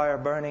is a fire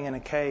burning in a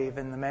cave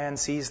and the man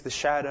sees the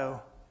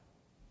shadow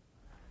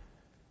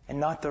and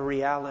not the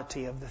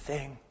reality of the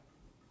thing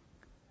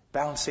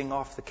bouncing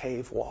off the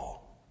cave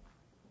wall.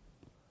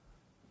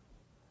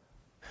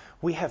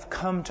 We have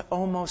come to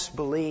almost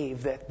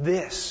believe that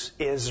this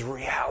is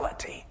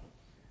reality.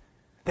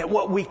 That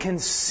what we can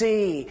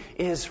see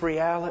is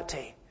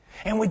reality.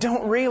 And we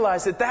don't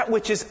realize that that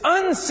which is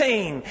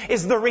unseen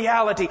is the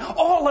reality.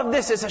 All of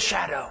this is a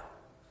shadow.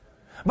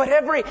 But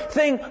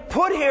everything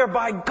put here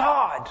by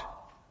God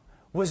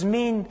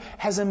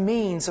has a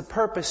means, a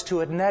purpose to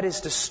it, and that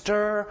is to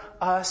stir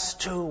us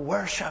to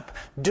worship.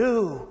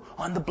 Dew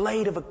on the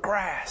blade of a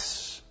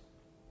grass.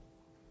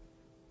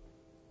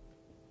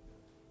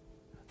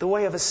 The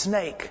way of a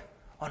snake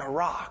on a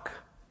rock.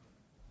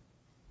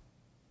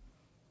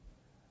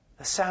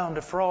 The sound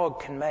a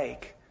frog can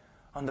make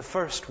on the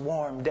first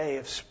warm day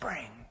of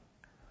spring.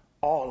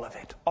 All of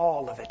it,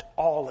 all of it,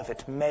 all of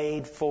it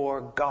made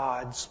for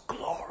God's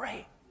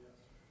glory.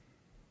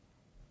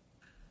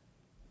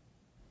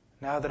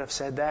 Now that I've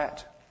said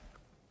that,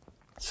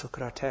 let's look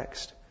at our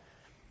text.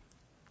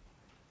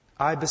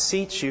 I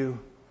beseech you,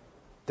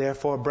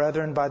 therefore,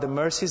 brethren, by the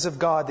mercies of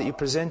God, that you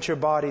present your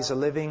bodies a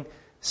living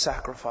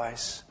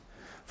sacrifice.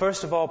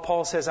 First of all,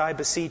 Paul says, I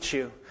beseech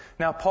you.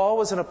 Now, Paul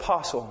was an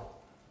apostle.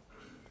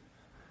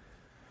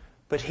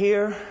 But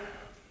here,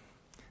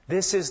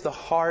 this is the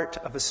heart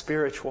of a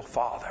spiritual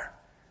father.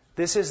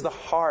 This is the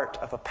heart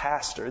of a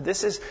pastor.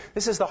 This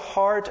is the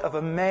heart of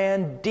a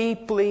man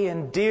deeply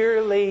and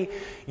dearly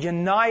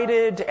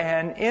united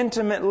and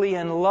intimately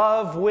in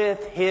love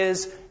with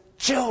his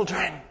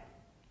children.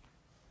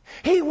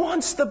 He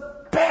wants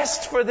the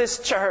best for this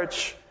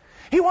church.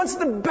 He wants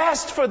the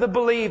best for the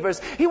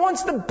believers. He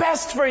wants the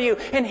best for you.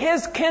 And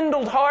his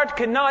kindled heart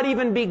cannot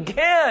even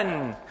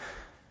begin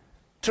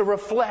to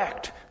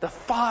reflect the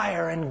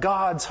fire in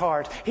God's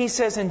heart. He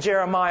says in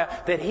Jeremiah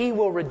that He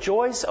will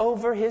rejoice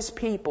over His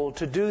people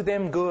to do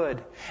them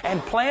good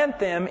and plant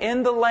them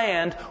in the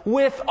land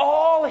with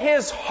all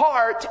His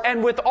heart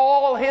and with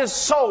all His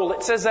soul.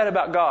 It says that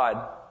about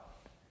God.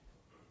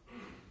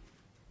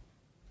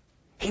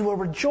 He will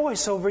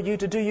rejoice over you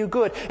to do you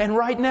good. And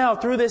right now,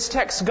 through this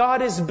text,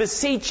 God is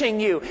beseeching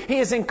you. He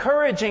is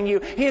encouraging you.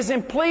 He is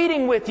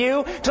pleading with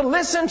you to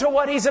listen to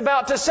what He's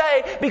about to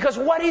say, because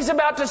what He's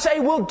about to say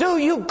will do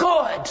you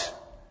good.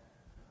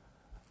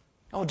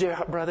 Oh, dear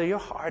brother, your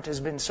heart has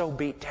been so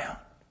beat down.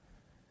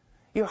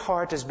 Your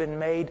heart has been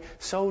made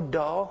so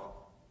dull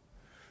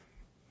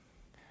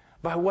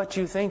by what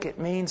you think it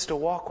means to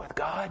walk with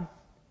God.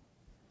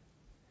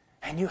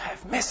 And you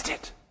have missed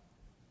it.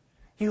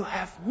 You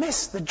have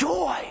missed the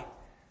joy.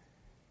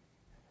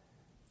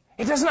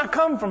 It does not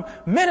come from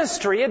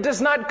ministry. It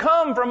does not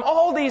come from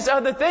all these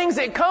other things.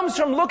 It comes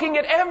from looking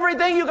at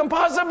everything you can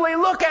possibly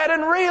look at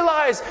and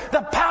realize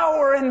the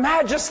power and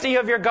majesty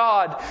of your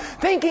God.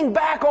 Thinking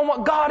back on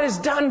what God has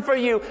done for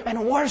you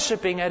and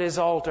worshiping at His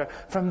altar.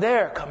 From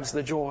there comes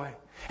the joy.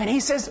 And He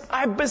says,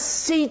 I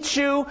beseech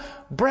you,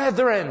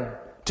 brethren,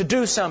 to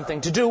do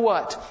something. To do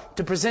what?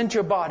 To present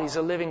your bodies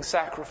a living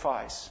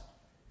sacrifice.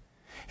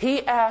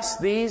 He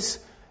asked these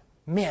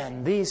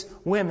men, these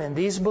women,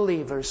 these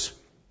believers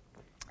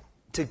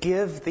to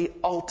give the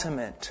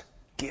ultimate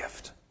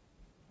gift.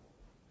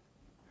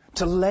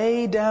 To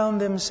lay down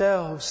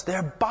themselves,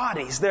 their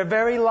bodies, their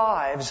very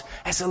lives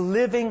as a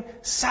living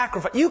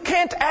sacrifice. You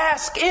can't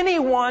ask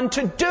anyone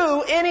to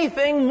do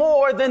anything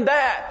more than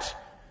that.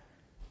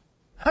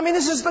 I mean,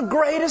 this is the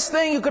greatest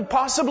thing you could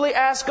possibly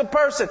ask a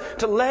person,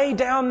 to lay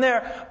down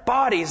their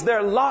bodies,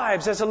 their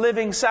lives as a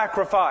living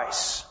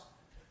sacrifice.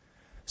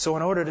 So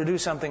in order to do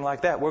something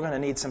like that, we're going to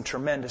need some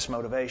tremendous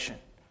motivation.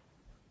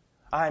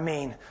 I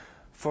mean,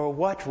 for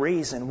what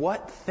reason,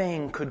 what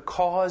thing could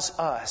cause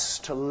us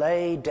to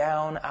lay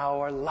down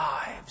our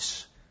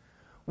lives?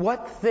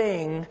 What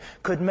thing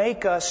could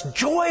make us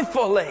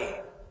joyfully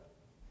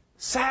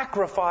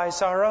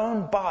sacrifice our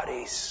own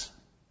bodies?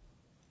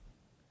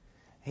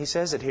 He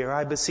says it here,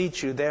 I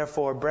beseech you,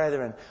 therefore,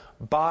 brethren,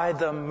 by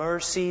the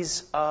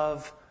mercies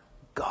of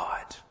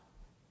God.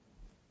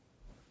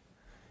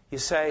 You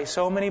say,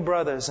 so many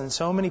brothers and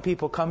so many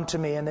people come to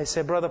me and they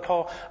say, Brother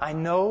Paul, I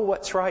know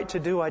what's right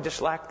to do, I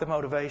just lack the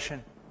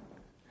motivation.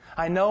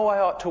 I know I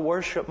ought to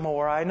worship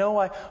more. I know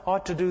I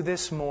ought to do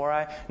this more.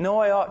 I know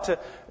I ought to,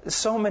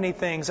 so many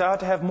things. I ought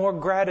to have more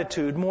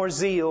gratitude, more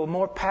zeal,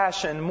 more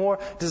passion, more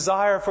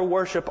desire for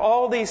worship,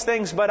 all these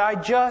things, but I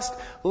just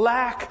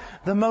lack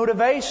the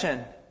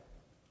motivation.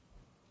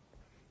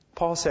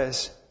 Paul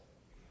says,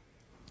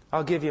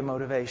 I'll give you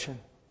motivation.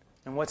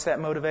 And what's that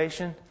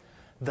motivation?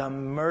 The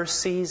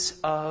mercies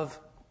of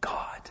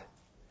God.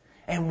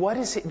 And what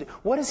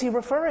is he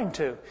referring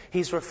to?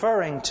 He's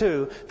referring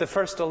to the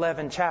first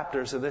 11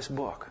 chapters of this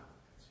book.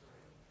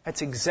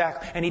 That's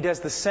exactly. And he does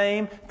the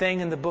same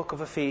thing in the book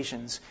of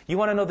Ephesians. You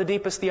want to know the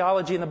deepest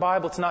theology in the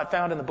Bible? It's not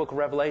found in the book of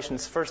Revelation.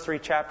 It's the first 3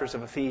 chapters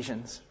of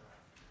Ephesians.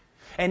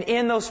 And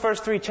in those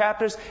first 3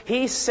 chapters,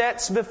 he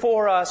sets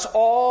before us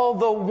all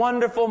the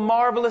wonderful,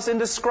 marvelous,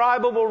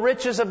 indescribable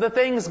riches of the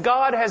things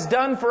God has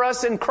done for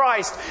us in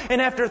Christ. And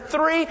after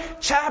 3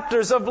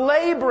 chapters of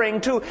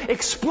laboring to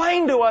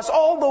explain to us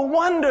all the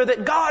wonder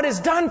that God has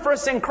done for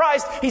us in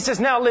Christ, he says,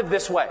 now live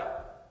this way.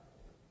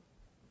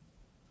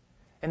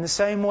 In the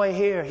same way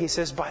here, he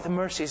says, by the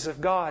mercies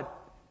of God.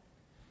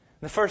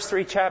 In the first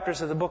 3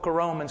 chapters of the book of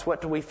Romans,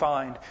 what do we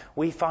find?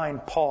 We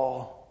find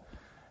Paul,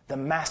 the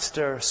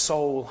master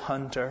soul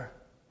hunter,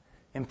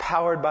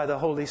 empowered by the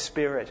Holy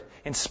Spirit,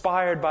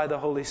 inspired by the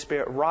Holy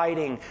Spirit,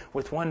 writing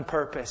with one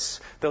purpose,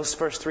 those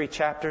first 3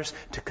 chapters,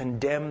 to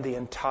condemn the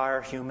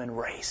entire human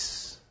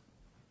race.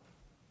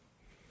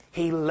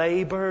 He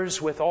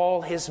labors with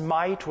all his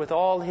might, with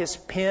all his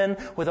pen,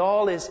 with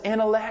all his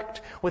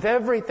intellect, with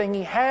everything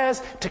he has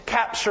to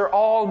capture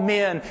all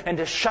men and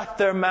to shut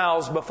their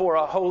mouths before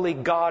a holy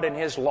God and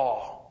His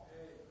law.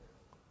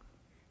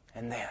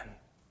 And then,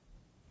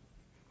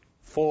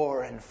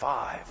 4 and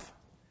 5,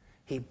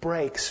 he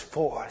breaks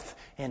forth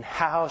in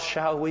how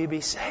shall we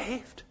be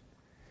saved?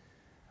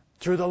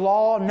 Through the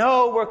law?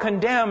 No, we're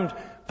condemned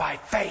by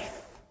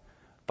faith.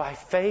 By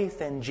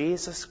faith in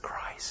Jesus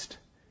Christ.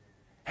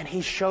 And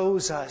he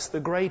shows us the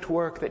great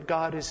work that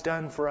God has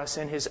done for us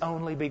in His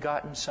only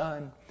begotten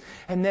Son.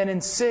 And then in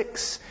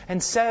 6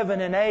 and 7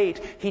 and 8,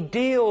 he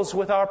deals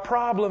with our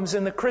problems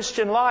in the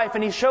Christian life,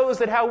 and he shows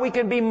that how we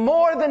can be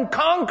more than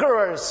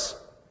conquerors.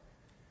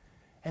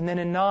 And then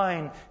in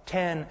 9,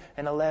 10,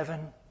 and 11,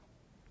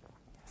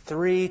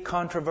 3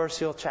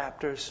 controversial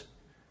chapters.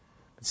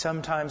 But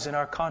sometimes in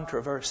our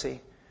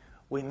controversy,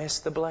 we miss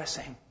the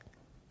blessing.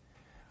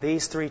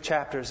 These 3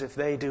 chapters, if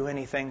they do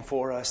anything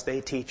for us,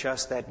 they teach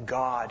us that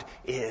God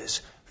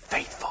is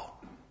faithful.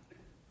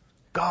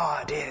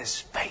 God is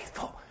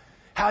faithful.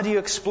 How do you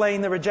explain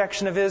the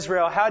rejection of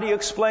Israel? How do you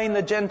explain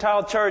the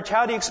Gentile church?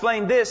 How do you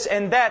explain this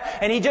and that?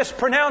 And he just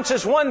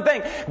pronounces one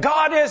thing.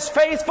 God is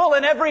faithful,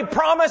 and every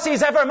promise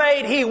He's ever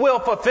made, He will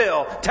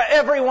fulfill to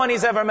everyone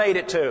He's ever made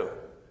it to.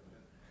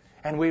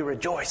 And we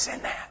rejoice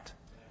in that.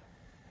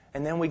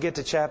 And then we get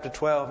to chapter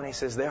 12 and he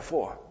says,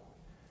 therefore,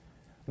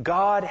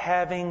 God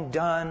having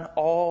done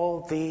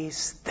all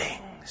these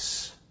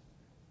things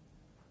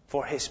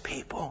for His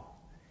people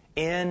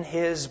in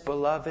His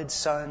beloved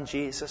Son,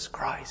 Jesus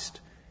Christ,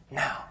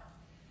 Now,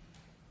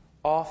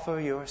 offer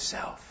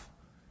yourself,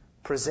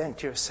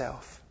 present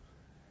yourself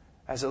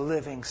as a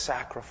living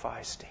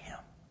sacrifice to Him.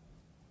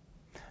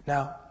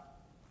 Now,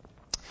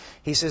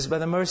 He says, by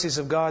the mercies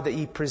of God, that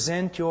ye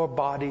present your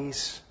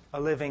bodies a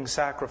living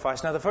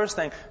sacrifice. Now, the first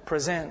thing,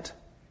 present.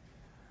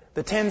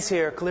 The tense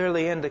here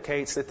clearly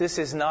indicates that this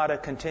is not a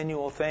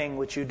continual thing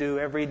which you do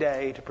every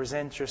day to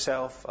present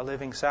yourself a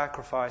living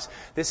sacrifice.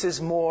 This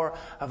is more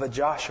of a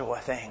Joshua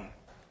thing.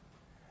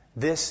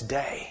 This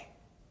day,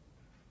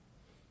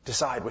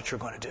 decide what you're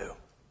going to do.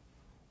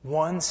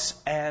 Once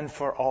and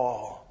for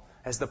all.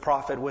 As the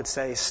prophet would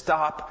say,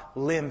 stop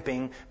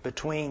limping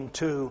between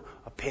two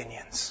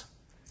opinions.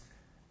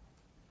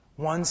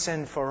 Once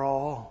and for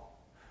all,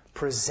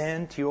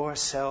 present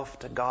yourself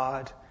to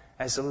God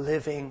as a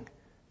living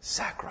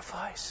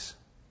sacrifice.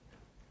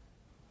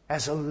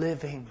 As a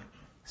living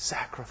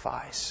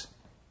sacrifice.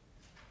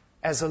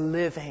 As a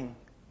living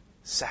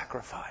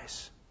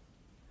sacrifice.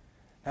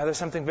 Now, there's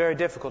something very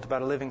difficult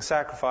about a living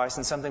sacrifice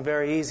and something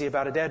very easy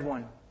about a dead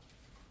one.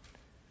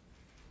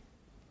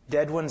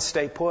 Dead ones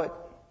stay put.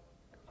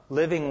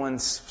 Living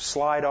ones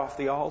slide off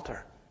the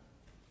altar.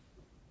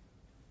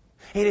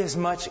 It is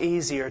much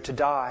easier to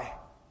die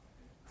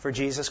for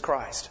Jesus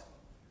Christ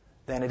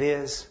than it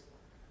is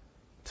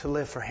to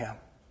live for Him.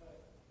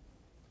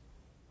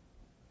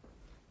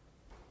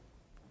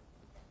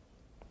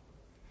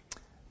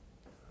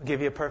 I'll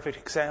give you a perfect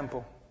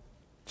example.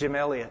 Jim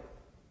Elliot.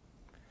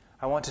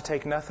 I want to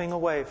take nothing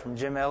away from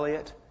Jim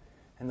Elliot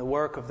and the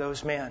work of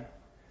those men.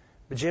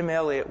 But Jim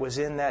Elliot was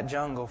in that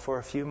jungle for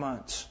a few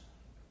months.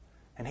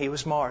 And he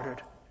was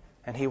martyred.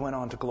 And he went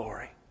on to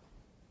glory.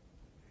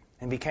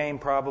 And became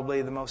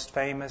probably the most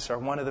famous, or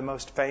one of the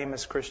most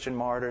famous Christian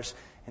martyrs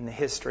in the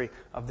history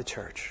of the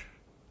church.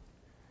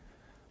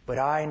 But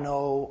I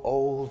know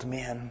old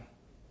men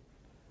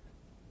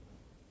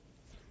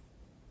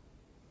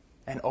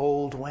and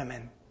old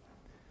women,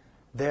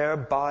 their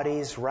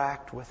bodies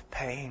racked with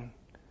pain,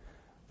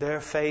 their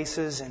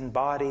faces and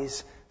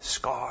bodies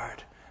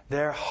scarred,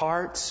 their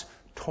hearts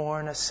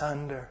torn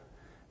asunder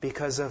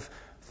because of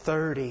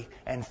 30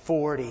 and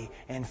 40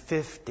 and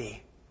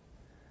 50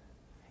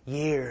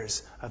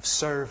 years of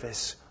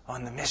service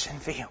on the mission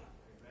field.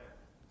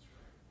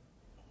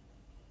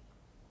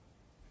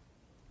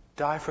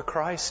 Die for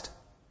Christ.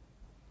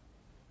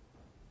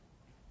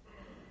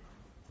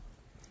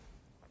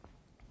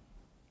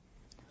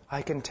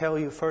 I can tell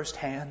you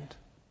firsthand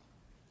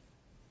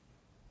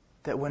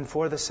that when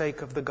for the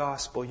sake of the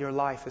gospel your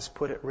life is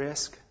put at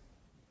risk,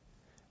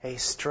 a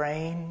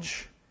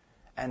strange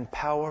and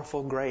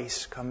powerful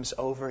grace comes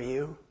over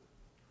you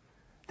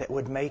that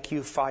would make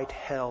you fight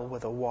hell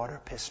with a water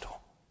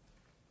pistol.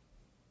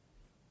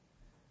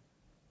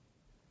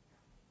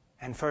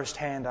 And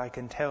firsthand I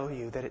can tell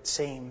you that it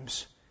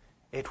seems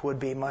it would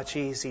be much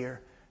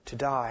easier to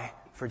die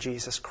for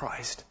Jesus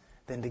Christ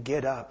than to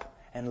get up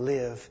and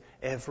live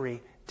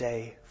every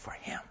day for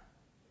Him.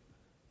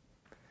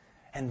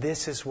 And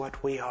this is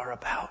what we are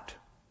about.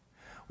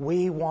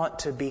 We want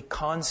to be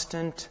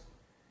constant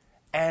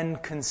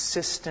and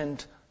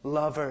consistent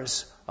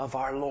lovers of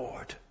our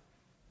Lord.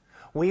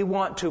 We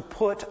want to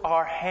put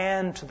our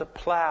hand to the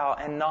plow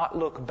and not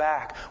look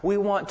back. We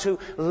want to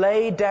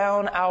lay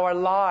down our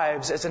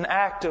lives as an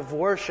act of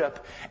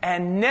worship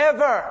and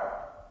never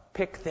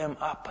pick them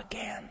up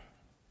again.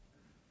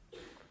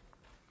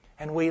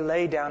 And we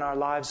lay down our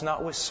lives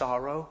not with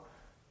sorrow,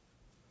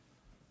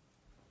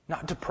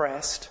 not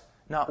depressed,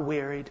 not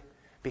wearied,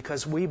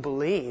 because we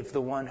believe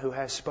the one who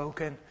has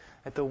spoken,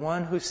 that the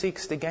one who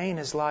seeks to gain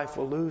his life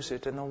will lose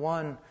it, and the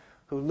one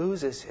who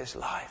loses his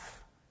life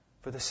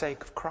for the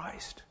sake of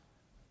Christ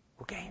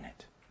will gain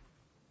it.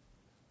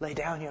 Lay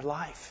down your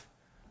life.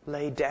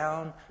 Lay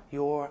down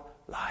your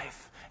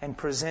life and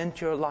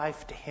present your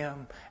life to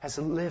Him as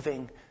a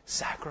living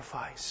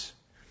sacrifice.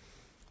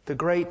 The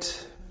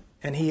great,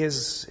 and he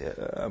is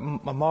a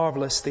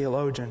marvelous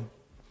theologian,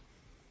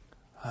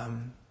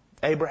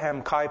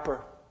 Abraham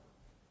Kuyper,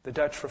 the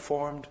Dutch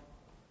Reformed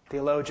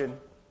theologian,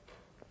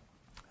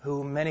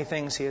 who many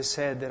things he has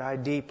said that I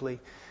deeply,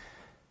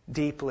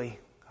 deeply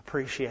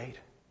appreciate.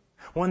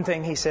 One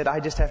thing he said, I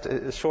just have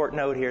to, a short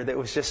note here that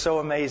was just so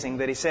amazing,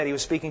 that he said he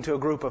was speaking to a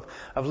group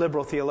of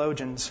liberal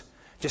theologians,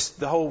 just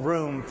the whole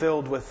room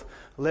filled with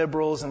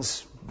liberals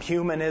and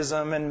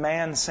humanism and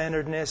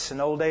man-centeredness,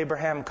 and old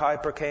Abraham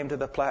Kuyper came to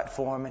the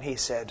platform and he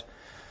said,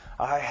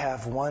 I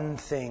have one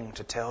thing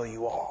to tell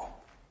you all.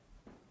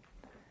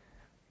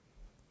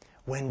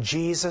 When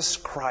Jesus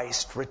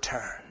Christ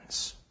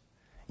returns,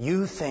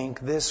 you think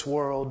this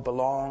world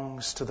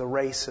belongs to the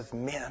race of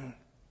men.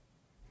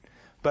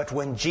 But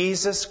when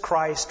Jesus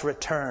Christ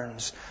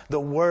returns, the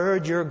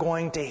word you're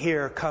going to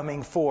hear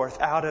coming forth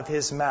out of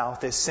His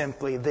mouth is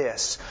simply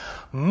this: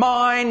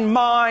 mine,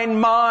 mine,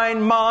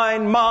 mine,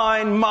 mine,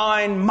 mine,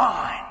 mine,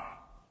 mine.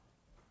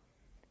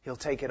 He'll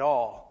take it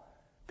all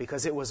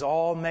because it was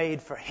all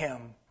made for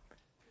Him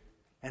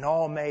and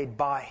all made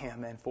by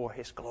Him and for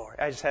His glory.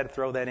 I just had to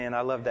throw that in.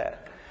 I love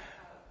that.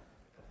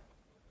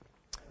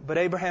 But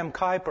Abraham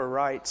Kuyper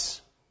writes,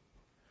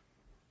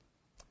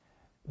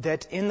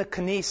 that in the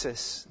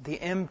kinesis, the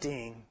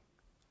emptying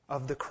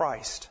of the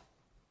Christ,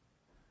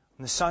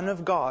 the Son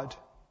of God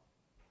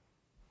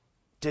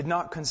did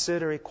not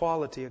consider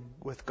equality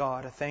with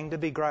God a thing to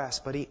be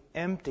grasped, but He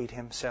emptied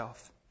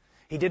Himself.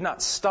 He did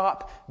not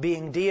stop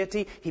being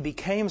deity. He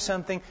became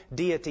something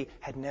deity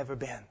had never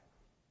been.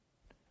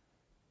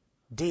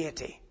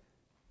 Deity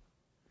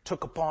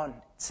took upon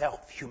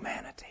itself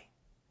humanity.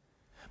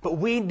 But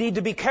we need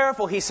to be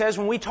careful, he says,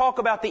 when we talk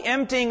about the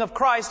emptying of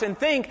Christ and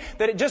think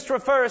that it just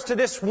refers to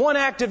this one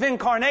act of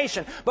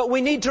incarnation. But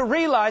we need to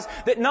realize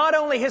that not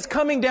only His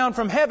coming down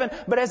from heaven,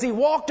 but as He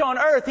walked on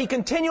earth, He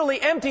continually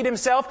emptied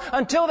Himself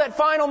until that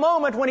final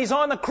moment when He's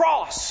on the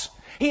cross.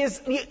 He is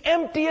the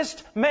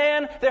emptiest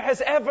man there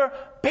has ever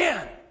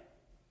been.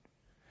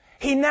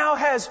 He now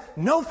has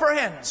no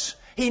friends.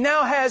 He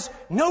now has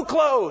no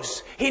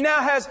clothes. He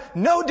now has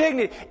no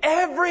dignity.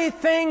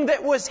 Everything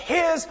that was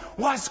His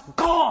was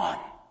gone.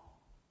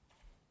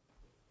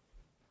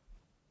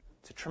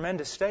 It's a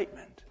tremendous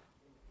statement.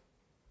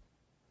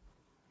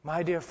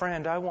 My dear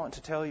friend, I want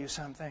to tell you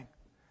something.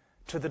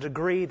 To the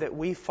degree that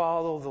we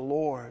follow the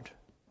Lord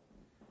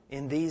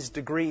in these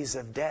degrees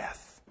of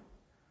death,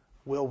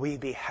 will we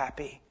be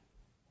happy?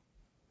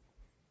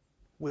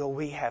 Will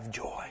we have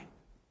joy?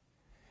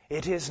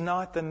 It is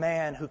not the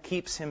man who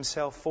keeps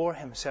himself for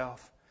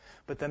himself,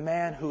 but the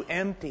man who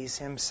empties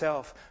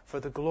himself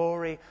for the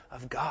glory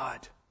of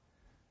God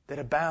that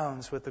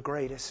abounds with the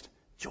greatest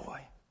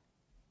joy.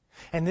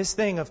 And this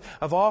thing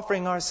of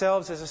offering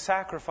ourselves as a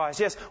sacrifice.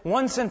 Yes,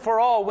 once and for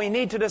all we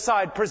need to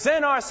decide,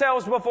 present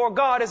ourselves before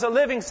God as a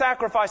living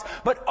sacrifice,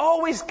 but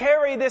always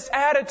carry this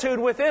attitude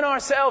within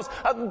ourselves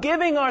of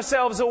giving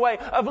ourselves away,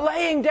 of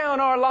laying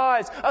down our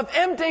lives, of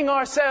emptying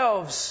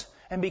ourselves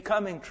and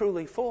becoming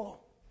truly full.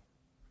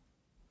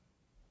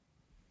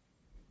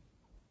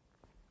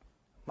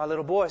 My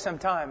little boy,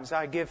 sometimes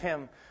I give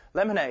him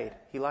lemonade.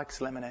 He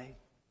likes lemonade.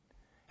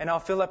 And I'll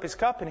fill up his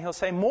cup and he'll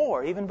say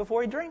more even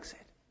before he drinks it.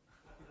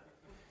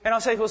 And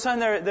I'll say, well, son,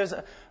 there's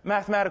a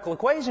mathematical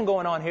equation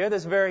going on here.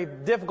 There's a very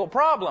difficult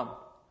problem.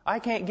 I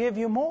can't give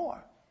you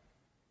more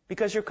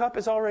because your cup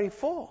is already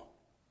full.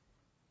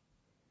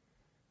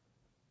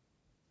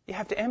 You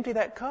have to empty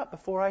that cup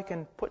before I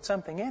can put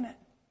something in it.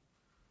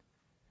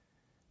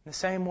 In the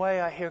same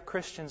way, I hear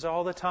Christians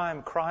all the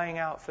time crying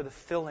out for the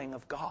filling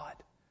of God.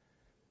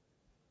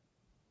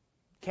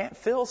 Can't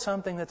fill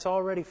something that's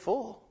already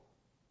full.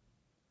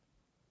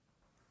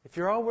 If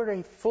you're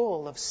already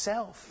full of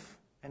self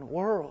and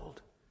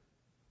world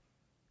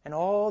and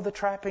all the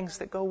trappings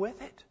that go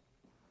with it,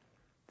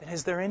 then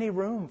is there any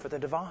room for the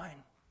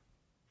divine?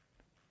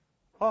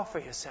 Offer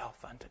yourself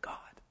unto God.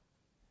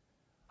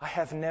 I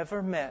have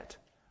never met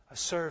a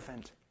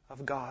servant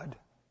of God.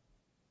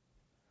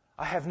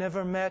 I have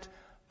never met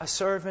a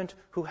servant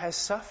who has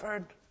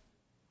suffered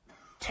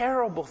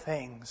terrible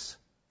things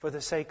for the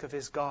sake of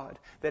his God,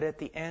 that at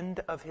the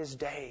end of his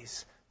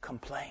days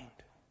complained.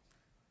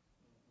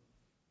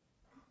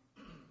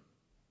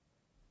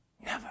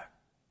 Never.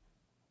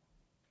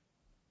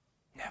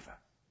 Never.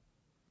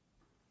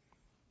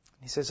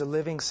 He says, a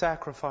living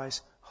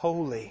sacrifice,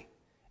 holy,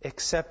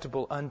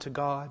 acceptable unto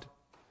God,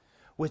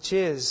 which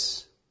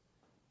is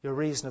your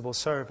reasonable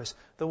service.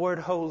 The word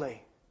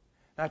holy.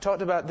 Now, I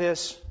talked about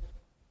this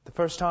the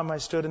first time I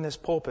stood in this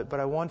pulpit, but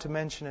I want to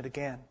mention it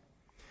again.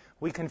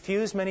 We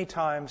confuse many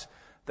times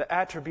the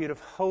attribute of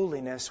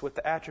holiness with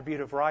the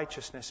attribute of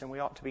righteousness, and we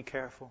ought to be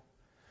careful.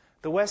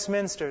 The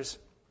Westminsters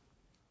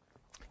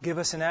give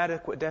us an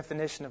adequate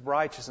definition of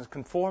righteousness: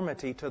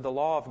 conformity to the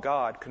law of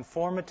God,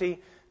 conformity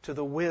to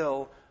the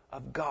will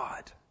of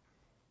God.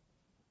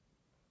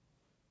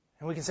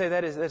 And we can say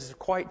that is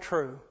quite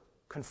true.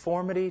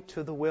 Conformity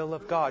to the will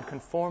of God,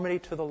 conformity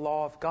to the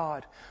law of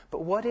God.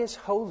 But what is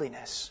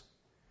holiness?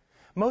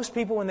 Most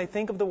people, when they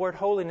think of the word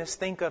holiness,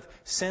 think of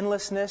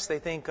sinlessness, they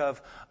think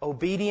of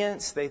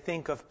obedience, they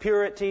think of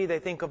purity, they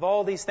think of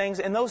all these things,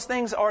 and those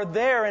things are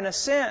there in a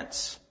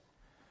sense.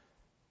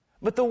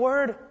 But the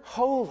word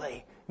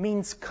holy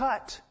means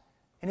cut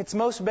in its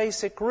most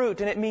basic root,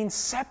 and it means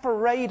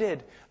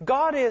separated.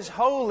 God is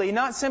holy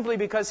not simply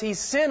because He's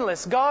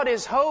sinless. God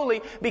is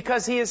holy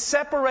because He is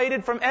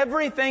separated from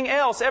everything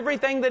else,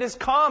 everything that is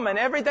common,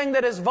 everything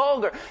that is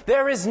vulgar.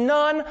 There is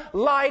none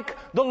like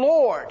the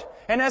Lord.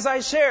 And as I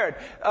shared,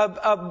 an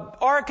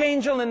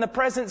archangel in the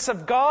presence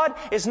of God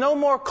is no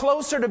more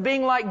closer to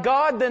being like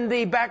God than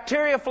the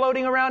bacteria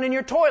floating around in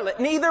your toilet.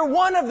 Neither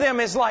one of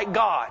them is like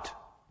God.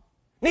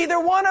 Neither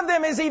one of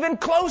them is even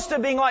close to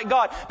being like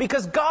God,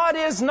 because God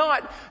is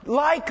not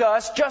like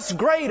us, just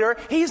greater.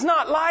 He's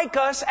not like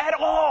us at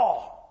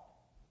all.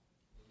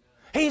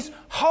 He's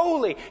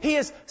holy. He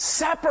is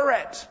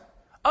separate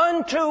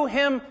unto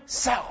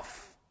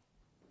Himself.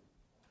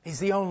 He's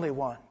the only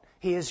one.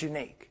 He is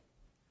unique.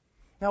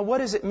 Now, what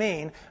does it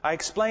mean? I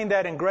explained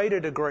that in greater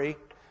degree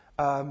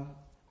the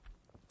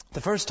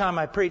first time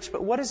I preached,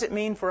 but what does it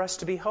mean for us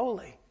to be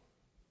holy?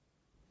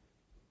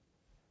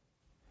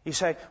 You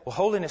say, well,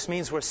 holiness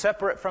means we're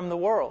separate from the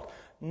world.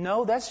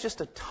 No, that's just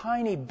a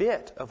tiny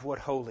bit of what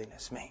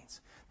holiness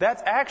means.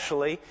 That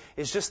actually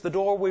is just the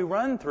door we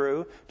run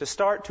through to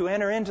start to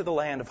enter into the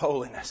land of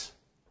holiness.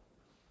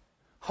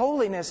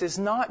 Holiness is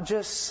not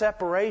just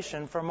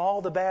separation from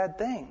all the bad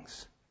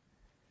things,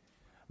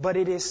 but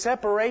it is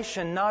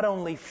separation not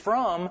only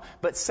from,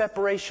 but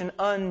separation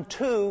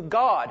unto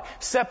God.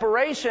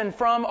 Separation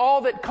from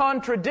all that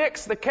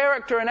contradicts the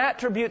character and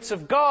attributes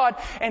of God,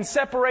 and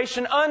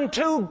separation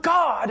unto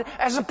God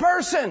as a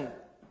person.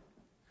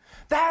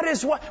 That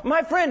is what,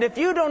 my friend, if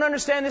you don't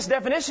understand this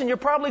definition, you're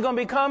probably going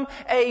to become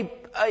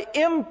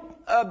an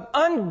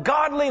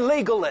ungodly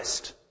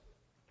legalist.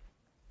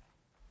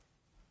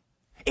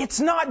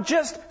 It's not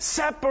just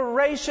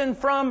separation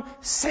from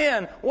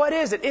sin. What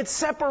is it? It's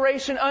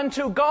separation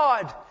unto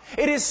God.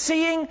 It is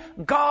seeing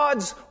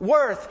God's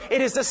worth.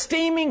 It is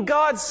esteeming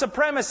God's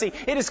supremacy.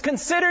 It is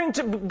considering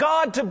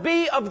God to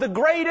be of the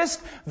greatest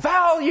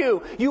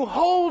value. You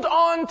hold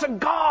on to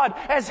God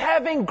as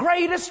having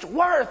greatest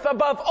worth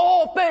above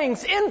all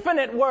things,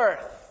 infinite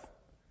worth.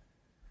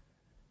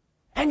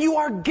 And you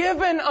are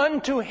given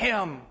unto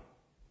Him.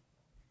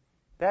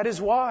 That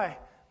is why,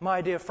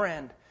 my dear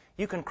friend,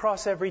 you can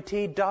cross every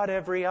T, dot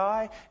every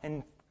I,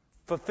 and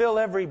fulfill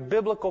every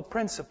biblical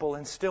principle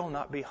and still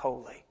not be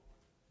holy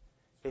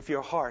if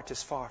your heart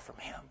is far from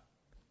Him.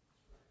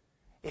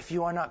 If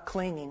you are not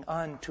clinging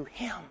unto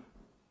Him,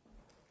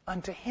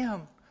 unto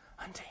Him,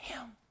 unto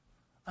Him,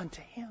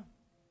 unto Him.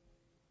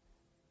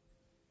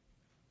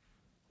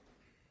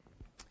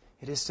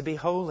 It is to be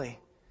holy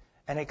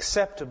and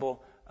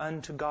acceptable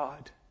unto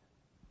God.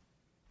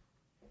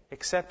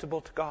 Acceptable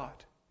to God.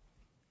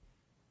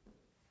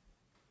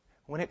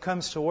 When it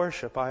comes to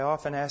worship, I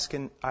often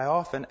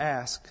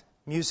ask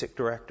music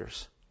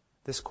directors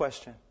this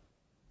question.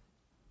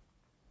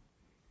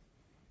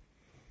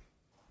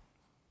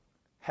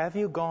 Have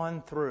you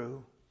gone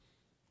through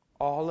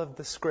all of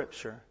the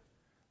Scripture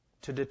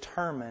to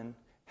determine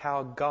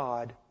how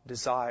God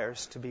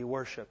desires to be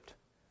worshipped?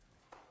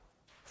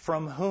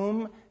 From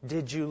whom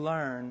did you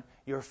learn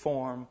your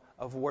form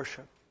of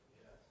worship?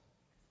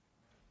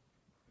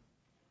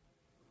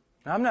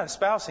 Now, I'm not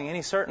espousing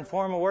any certain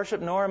form of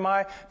worship, nor am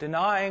I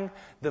denying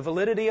the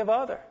validity of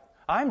other.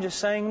 I'm just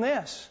saying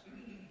this.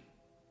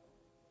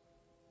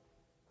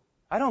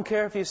 I don't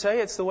care if you say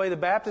it's the way the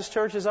Baptist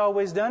Church has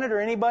always done it or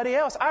anybody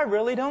else. I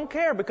really don't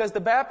care, because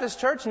the Baptist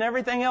Church and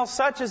everything else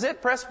such as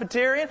it,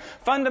 Presbyterian,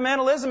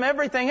 fundamentalism,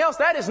 everything else,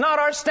 that is not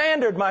our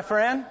standard, my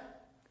friend.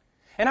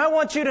 And I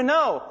want you to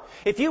know,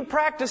 if you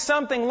practice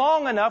something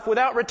long enough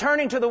without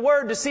returning to the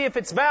Word to see if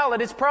it's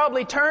valid, it's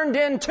probably turned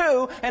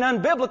into an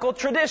unbiblical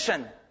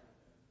tradition.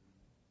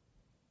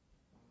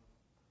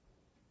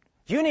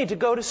 You need to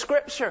go to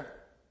Scripture.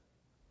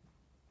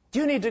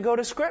 You need to go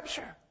to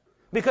Scripture.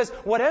 Because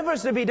whatever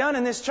is to be done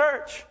in this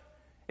church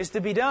is to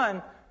be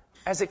done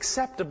as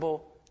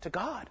acceptable to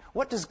God.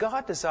 What does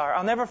God desire?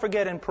 I'll never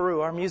forget in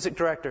Peru, our music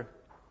director,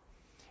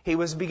 he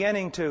was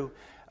beginning to,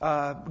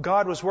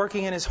 God was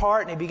working in his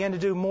heart, and he began to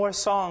do more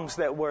songs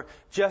that were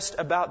just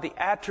about the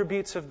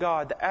attributes of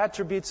God, the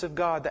attributes of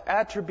God, the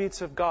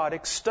attributes of God,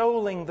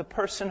 extolling the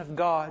person of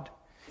God.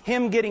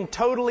 Him getting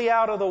totally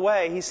out of the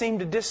way. He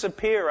seemed to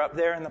disappear up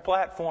there in the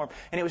platform.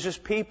 And it was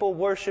just people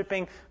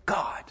worshiping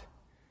God.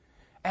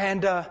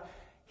 And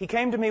he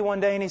came to me one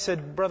day and he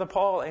said, Brother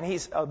Paul, and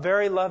he's a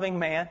very loving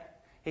man.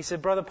 He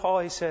said, Brother Paul,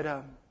 he said,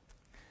 I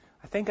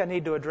think I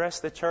need to address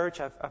the church.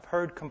 I've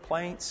heard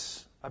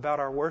complaints about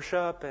our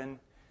worship and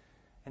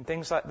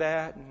things like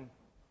that. And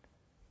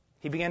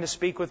he began to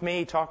speak with me.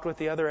 He talked with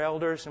the other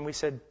elders. And we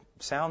said,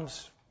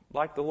 sounds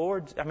like the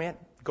Lord. I mean,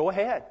 go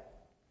ahead.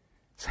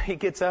 So he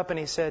gets up and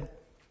he said,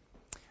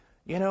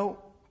 you know,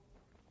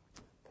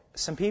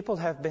 some people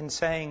have been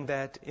saying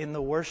that in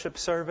the worship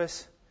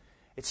service,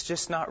 it's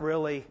just not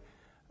really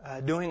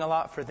doing a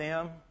lot for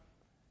them,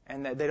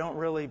 and that they don't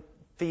really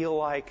feel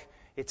like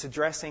it's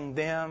addressing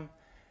them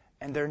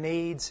and their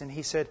needs. And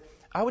he said,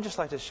 I would just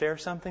like to share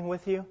something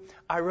with you.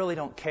 I really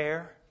don't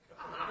care.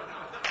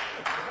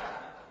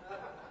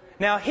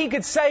 Now, he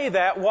could say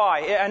that.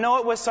 Why? I know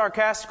it was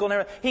sarcastical and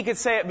everything. He could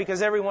say it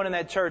because everyone in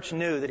that church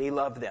knew that he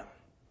loved them.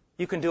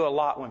 You can do a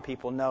lot when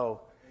people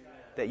know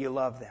that you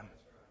love them.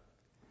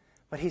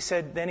 But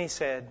then he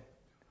said,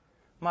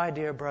 my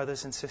dear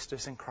brothers and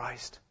sisters in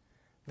Christ,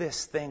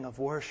 this thing of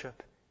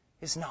worship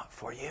is not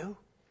for you,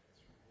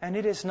 and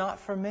it is not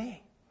for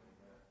me.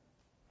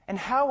 And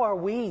how are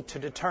we to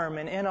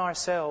determine in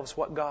ourselves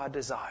what God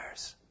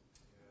desires?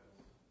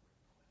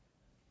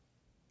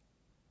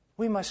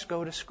 We must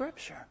go to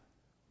Scripture.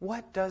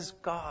 What does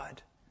God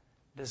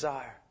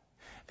desire?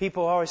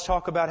 People always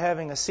talk about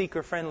having a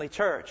seeker-friendly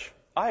church.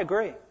 I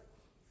agree.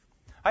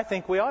 I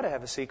think we ought to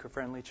have a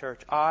seeker-friendly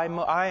church. I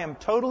am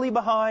totally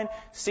behind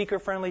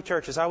seeker-friendly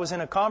churches. I was in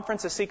a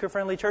conference of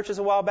seeker-friendly churches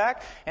a while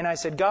back, and I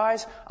said,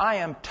 guys, I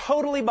am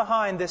totally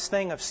behind this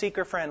thing of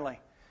seeker-friendly.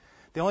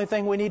 The only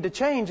thing we need to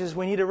change is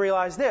we need to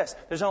realize this.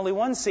 There's only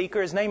one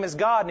seeker. His name is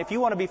God, and if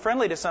you want to be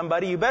friendly to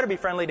somebody, you better be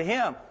friendly to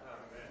Him.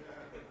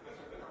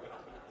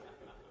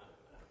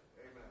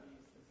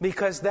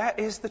 Because that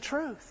is the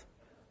truth.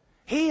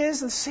 He is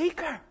the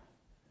seeker.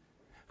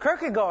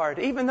 Kierkegaard,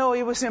 even though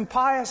he was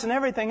impious and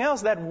everything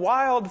else, that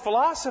wild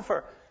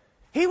philosopher,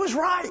 he was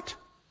right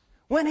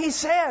when he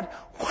said,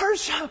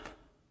 worship.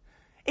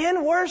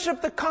 In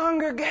worship, the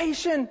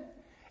congregation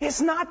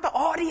is not the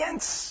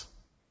audience.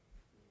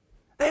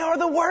 They are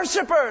the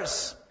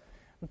worshipers.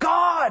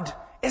 God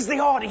is the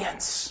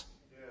audience.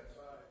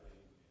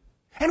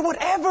 And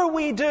whatever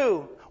we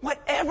do,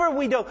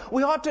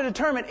 we ought to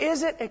determine,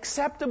 is it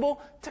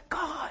acceptable to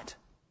God?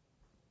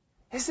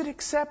 Is it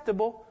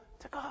acceptable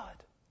to God?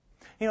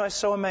 You know, it's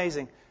so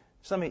amazing.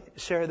 So let me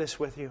share this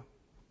with you.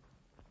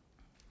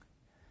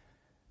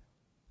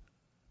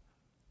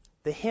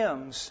 The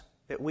hymns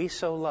that we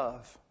so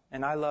love,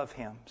 and I love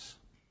hymns.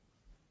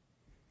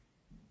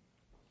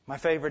 My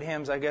favorite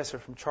hymns, I guess, are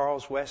from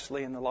Charles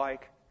Wesley and the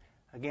like.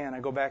 Again, I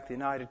go back to the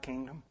United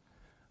Kingdom.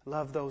 I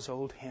love those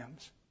old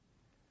hymns.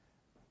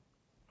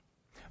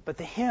 But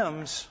the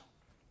hymns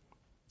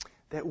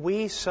that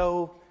we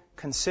so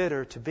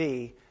consider to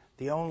be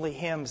the only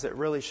hymns that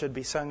really should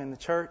be sung in the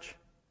church,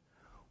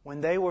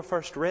 when they were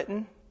first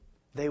written,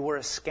 they were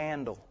a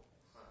scandal.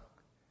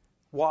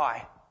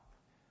 Why?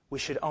 We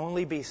should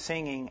only be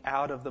singing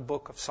out of the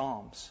book of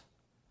Psalms.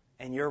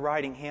 And you're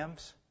writing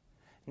hymns?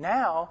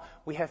 Now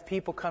we have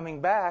people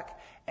coming back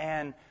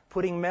and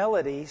putting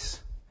melodies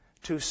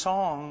to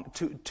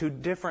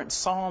different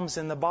psalms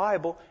in the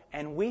Bible,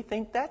 and we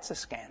think that's a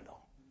scandal.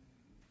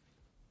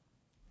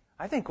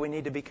 I think we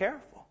need to be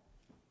careful.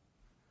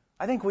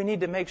 I think we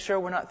need to make sure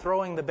we're not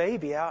throwing the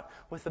baby out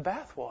with the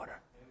bathwater.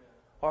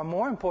 Or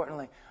more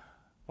importantly,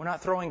 we're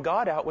not throwing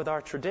God out with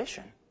our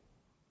tradition.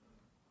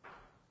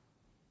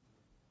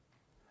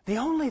 The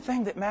only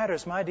thing that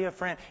matters, my dear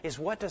friend, is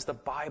what does the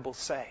Bible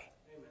say?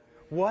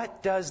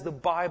 What does the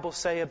Bible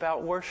say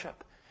about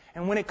worship?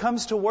 And when it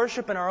comes to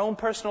worship in our own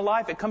personal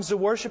life, it comes to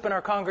worship in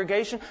our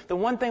congregation, the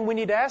one thing we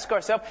need to ask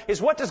ourselves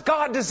is, what does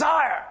God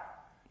desire?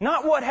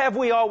 Not what have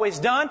we always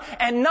done,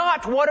 and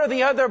not what are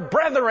the other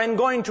brethren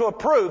going to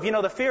approve. You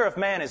know, the fear of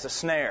man is a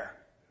snare.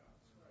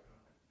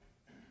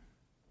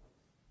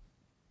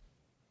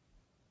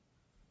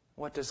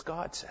 What does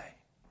God say?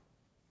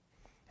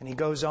 And he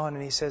goes on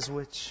and he says,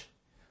 which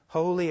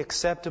wholly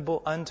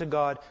acceptable unto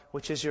God,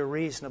 which is your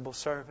reasonable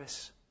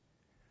service.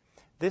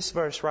 This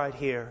verse right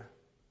here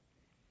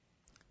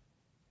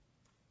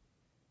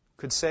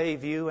could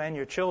save you and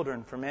your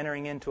children from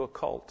entering into a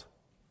cult.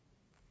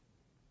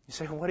 You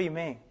say, what do you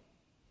mean?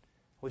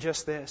 Well,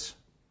 just this.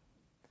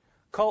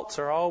 Cults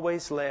are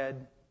always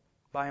led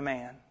by a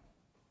man.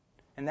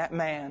 And that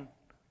man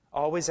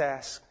always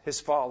asks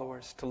his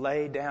followers to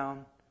lay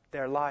down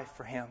their life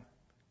for him.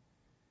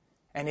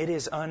 And it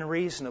is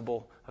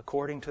unreasonable,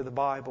 according to the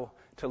Bible,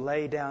 to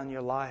lay down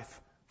your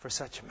life for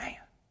such a man.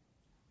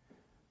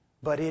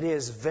 But it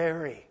is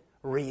very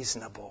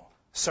reasonable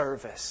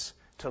service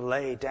to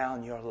lay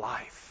down your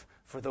life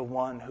for the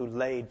one who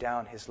laid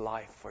down his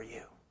life for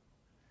you.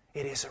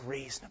 It is a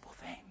reasonable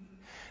thing.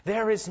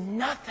 There is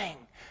nothing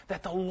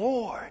that the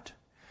Lord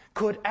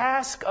could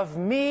ask of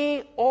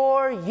me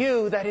or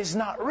you that is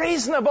not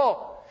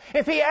reasonable.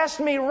 If He asked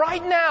me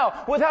right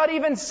now, without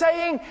even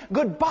saying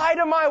goodbye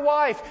to my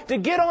wife, to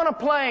get on a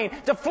plane,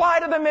 to fly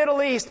to the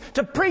Middle East,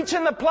 to preach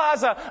in the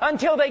plaza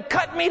until they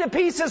cut me to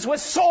pieces with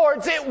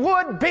swords, it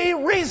would be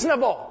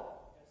reasonable.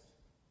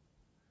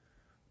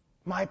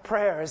 My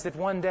prayer is that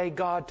one day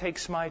God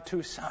takes my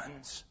 2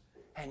 sons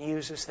and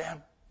uses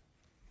them.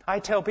 I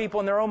tell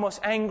people, and they're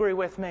almost angry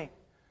with me,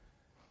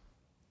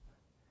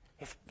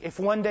 if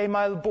one day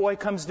my boy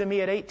comes to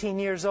me at 18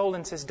 years old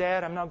and says,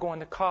 Dad, I'm not going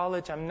to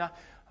college,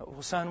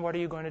 well, son, what are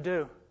you going to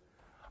do?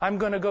 I'm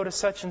going to go to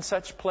such and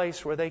such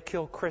place where they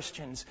kill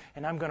Christians,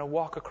 and I'm going to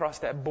walk across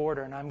that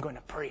border and I'm going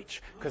to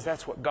preach, because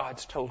that's what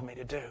God's told me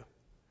to do.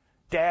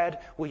 Dad,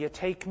 will you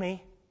take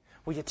me?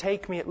 Will you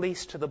take me at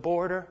least to the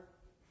border?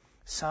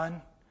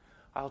 Son,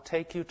 I'll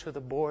take you to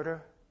the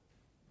border.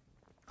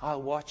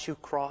 I'll watch you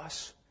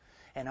cross,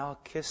 and I'll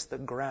kiss the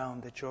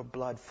ground that your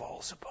blood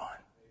falls upon.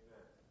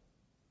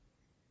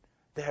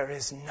 There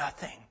is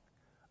nothing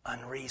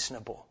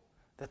unreasonable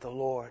that the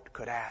Lord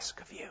could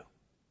ask of you.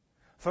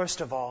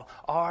 First of all,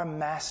 our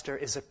Master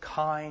is a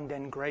kind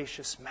and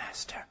gracious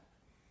Master.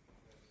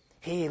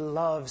 He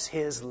loves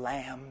His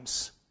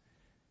lambs.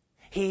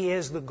 He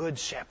is the Good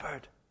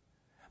Shepherd.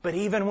 But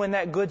even when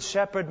that Good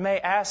Shepherd may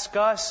ask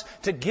us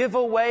to give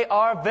away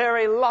our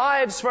very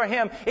lives for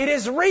Him, it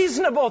is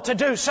reasonable to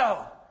do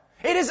so.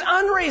 It is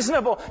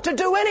unreasonable to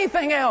do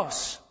anything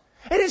else.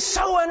 It is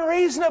so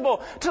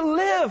unreasonable to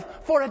live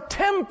for a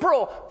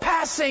temporal,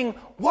 passing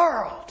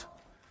world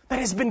that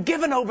has been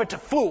given over to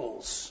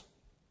fools.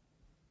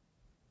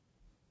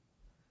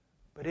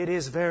 But it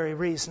is very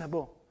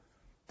reasonable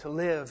to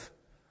live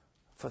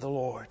for the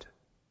Lord.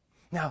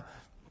 Now,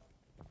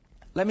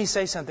 let me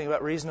say something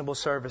about reasonable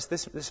service.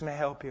 This may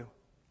help you.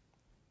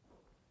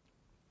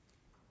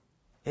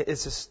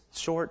 It's a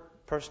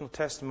short personal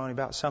testimony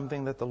about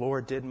something that the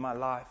Lord did in my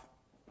life.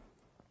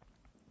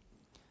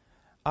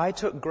 I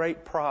took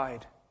great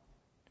pride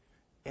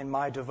in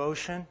my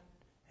devotion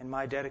and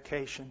my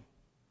dedication.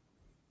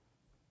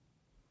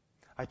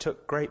 I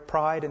took great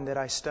pride in that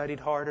I studied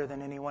harder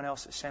than anyone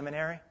else at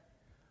seminary.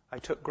 I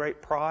took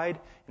great pride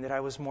in that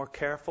I was more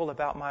careful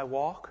about my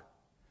walk.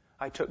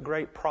 I took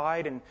great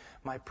pride in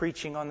my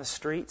preaching on the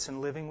streets and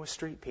living with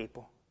street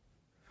people.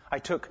 I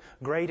took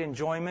great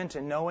enjoyment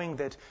in knowing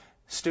that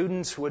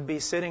students would be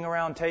sitting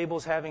around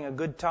tables having a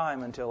good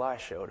time until I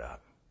showed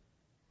up.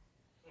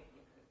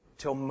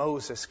 Till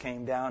Moses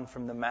came down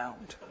from the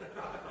mount.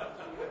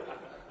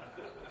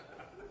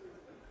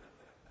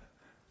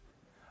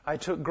 I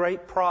took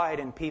great pride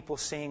in people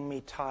seeing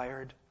me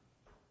tired.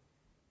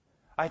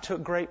 I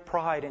took great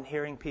pride in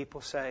hearing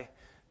people say,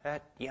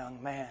 that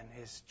young man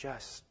is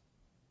just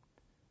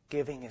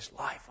giving his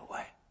life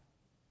away.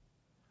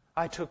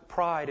 I took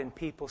pride in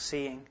people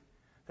seeing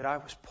that I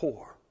was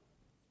poor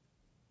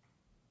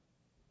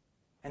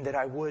and that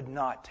I would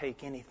not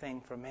take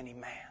anything from any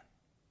man.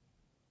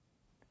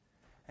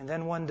 And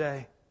then one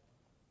day,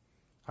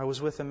 I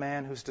was with a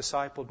man who's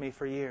discipled me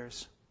for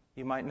years.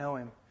 You might know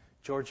him,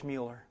 George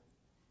Mueller.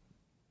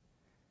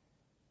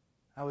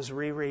 I was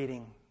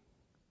rereading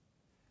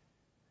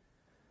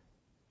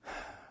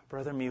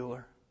Brother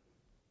Mueller,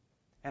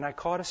 and I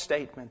caught a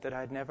statement that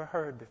I'd never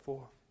heard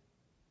before.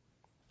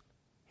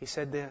 He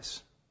said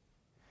this: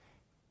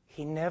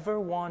 he never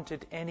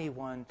wanted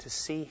anyone to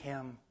see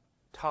him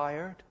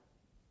tired,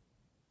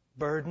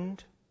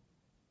 burdened,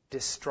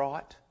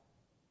 distraught,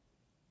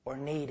 or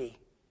needy,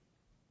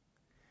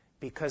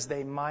 because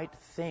they might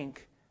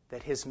think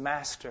that his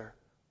master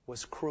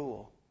was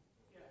cruel,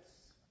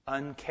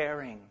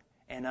 uncaring,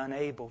 and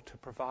unable to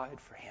provide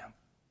for him.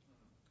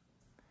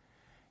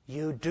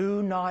 You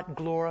do not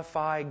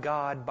glorify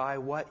God by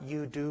what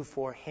you do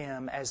for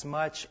Him as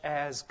much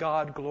as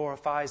God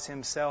glorifies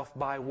Himself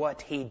by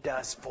what He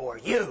does for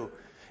you.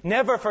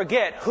 Never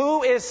forget,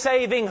 who is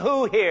saving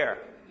who here?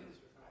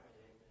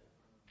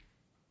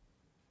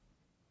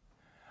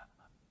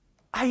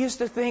 I used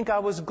to think I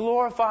was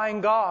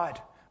glorifying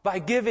God by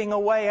giving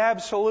away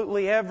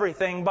absolutely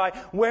everything, by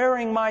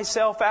wearing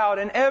myself out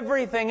and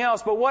everything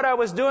else. But what I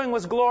was doing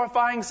was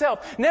glorifying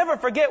self. Never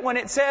forget when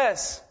it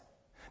says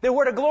that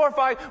we're to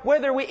glorify,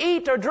 whether we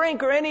eat or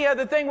drink or any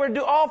other thing, we're to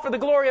do all for the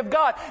glory of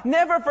God.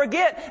 Never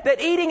forget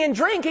that eating and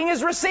drinking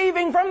is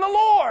receiving from the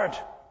Lord.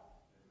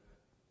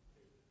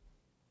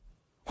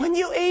 When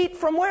you eat,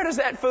 from where does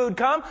that food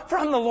come?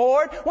 From the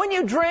Lord. When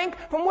you drink,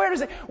 from where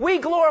does it? We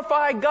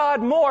glorify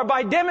God more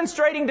by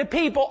demonstrating to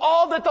people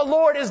all that the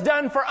Lord has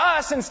done for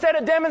us instead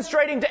of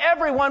demonstrating to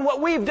everyone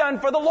what we've done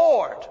for the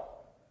Lord.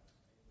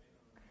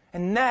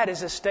 And that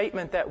is a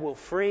statement that will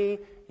free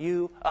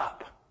you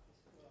up.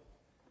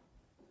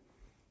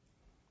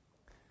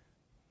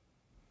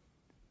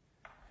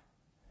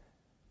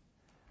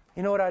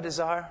 You know what I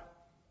desire?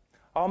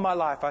 All my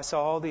life I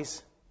saw all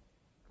these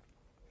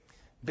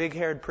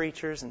big-haired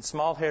preachers and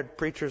small-haired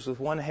preachers with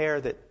one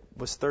hair that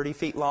was 30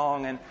 feet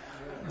long and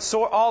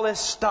so all this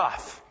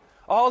stuff.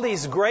 All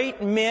these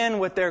great men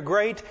with their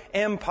great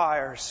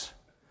empires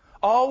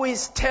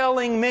always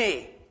telling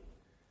me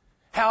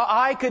how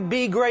I could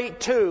be great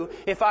too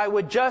if I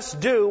would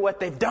just do what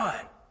they've done.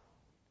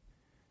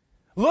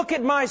 Look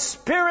at my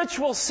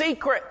spiritual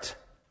secret.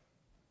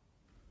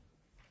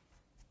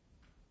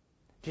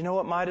 Do you know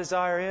what my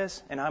desire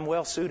is? And I'm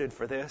well suited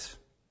for this.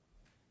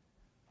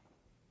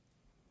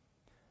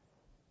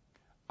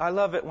 I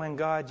love it when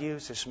God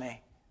uses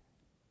me.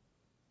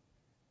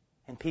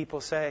 And people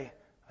say,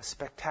 a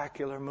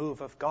spectacular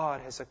move of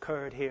God has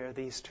occurred here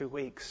these 2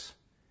 weeks.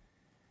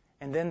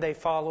 And then they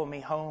follow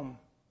me home.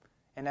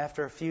 And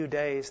after a few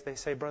days, they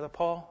say, Brother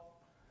Paul,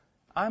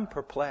 I'm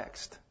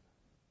perplexed.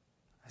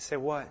 I say,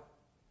 what?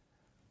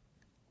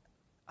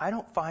 I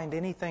don't find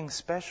anything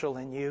special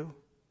in you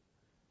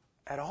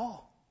at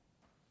all.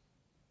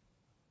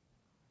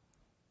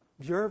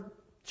 You're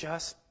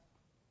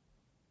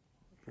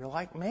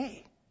like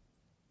me.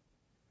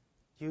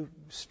 You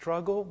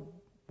struggle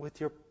with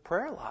your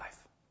prayer life.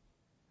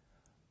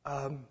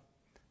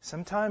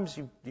 Sometimes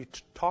you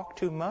talk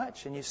too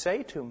much and you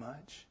say too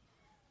much.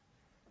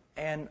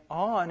 And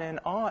on and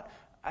on.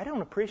 I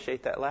don't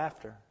appreciate that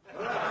laughter.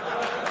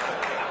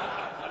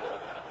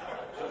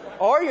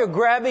 Or you're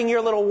grabbing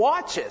your little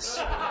watches.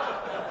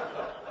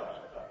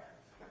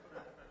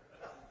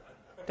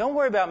 Don't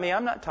worry about me.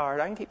 I'm not tired.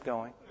 I can keep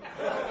going.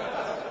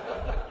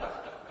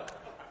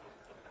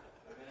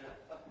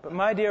 But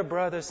my dear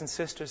brothers and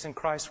sisters in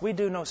Christ, we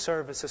do no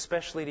service,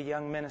 especially to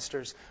young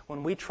ministers,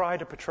 when we try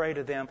to portray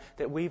to them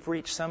that we've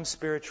reached some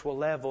spiritual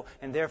level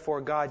and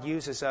therefore God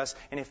uses us.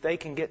 And if they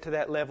can get to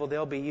that level,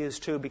 they'll be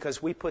used too, because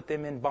we put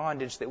them in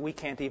bondage that we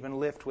can't even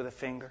lift with a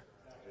finger.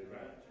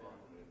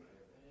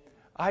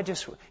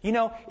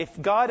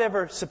 If God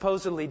ever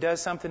supposedly does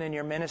something in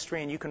your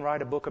ministry and you can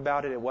write a book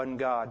about it, it wasn't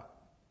God.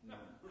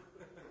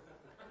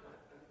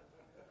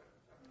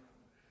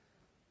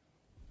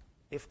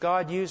 If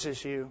God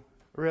uses you,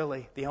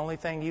 really, the only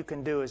thing you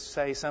can do is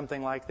say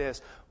something like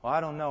this. Well, I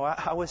don't know.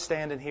 I was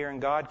standing here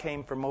and God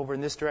came from over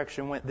in this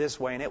direction, went this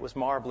way, and it was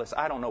marvelous.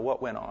 I don't know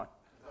what went on.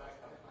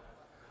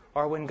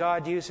 Or when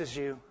God uses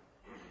you,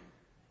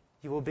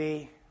 you will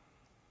be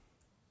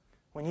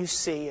when you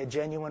see a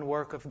genuine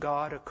work of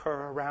God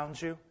occur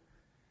around you,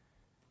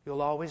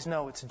 you'll always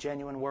know it's a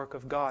genuine work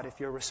of God if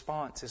your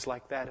response is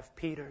like that of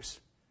Peter's.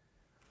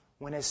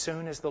 When as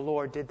soon as the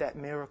Lord did that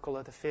miracle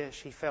of the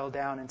fish, he fell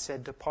down and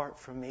said, "Depart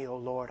from me, O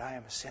Lord, I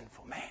am a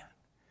sinful man."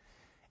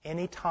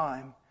 Any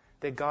time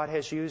that God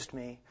has used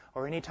me,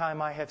 or any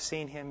time I have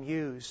seen Him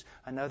use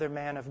another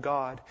man of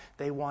God,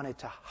 they wanted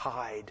to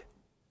hide.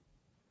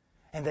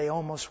 And they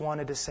almost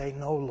wanted to say,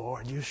 "No,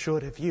 Lord, you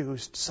should have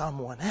used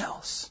someone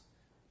else,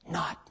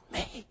 not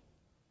me."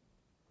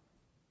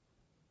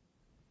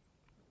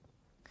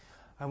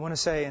 I want to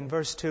say in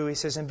verse 2, he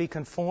says, "And be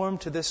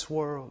conformed to this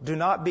world." Do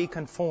not be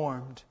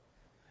conformed.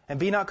 And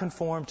be not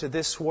conformed to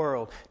this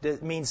world.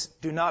 That means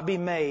do not be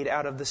made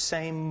out of the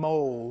same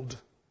mold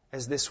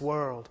as this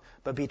world,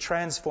 but be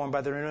transformed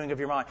by the renewing of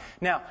your mind.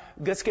 Now,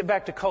 let's get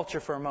back to culture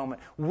for a moment.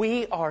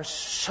 We are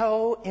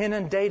so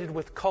inundated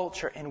with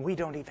culture and we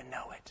don't even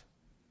know it.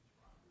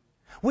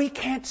 We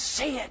can't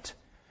see it.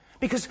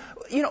 Because,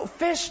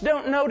 fish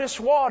don't notice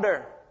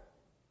water.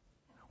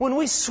 When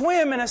we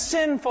swim in a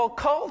sinful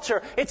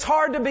culture, it's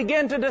hard to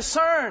begin to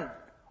discern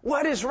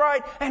what is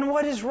right and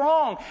what is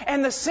wrong.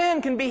 And the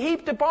sin can be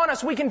heaped upon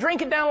us. We can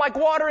drink it down like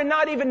water and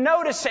not even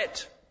notice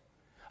it.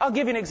 I'll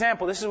give you an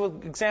example. This is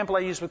an example I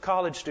use with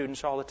college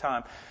students all the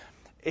time.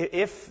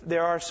 If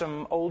there are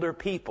some older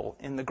people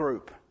in the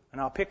group, and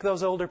I'll pick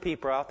those older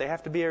people out, they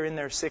have to be in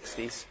their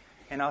 60s,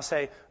 and I'll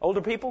say,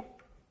 "Older people,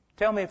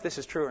 tell me if this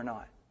is true or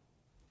not."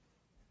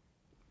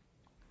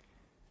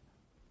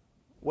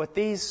 What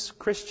these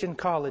Christian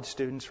college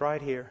students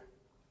right here,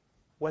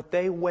 what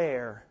they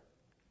wear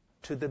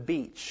to the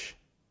beach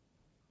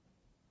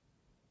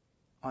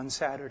on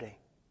Saturday.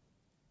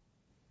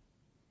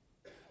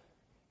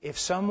 If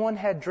someone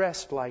had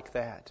dressed like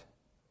that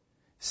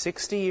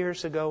 60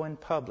 years ago in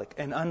public,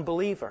 an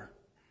unbeliever,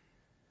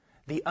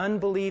 the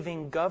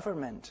unbelieving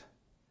government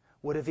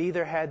would have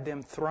either had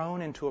them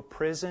thrown into a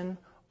prison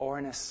or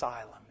an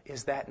asylum.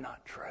 Is that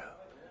not true?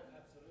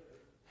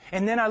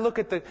 And then I look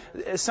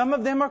at some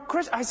of them are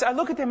Christians. I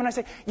look at them and I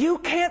say, you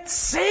can't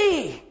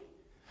see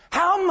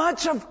how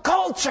much of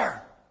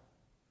culture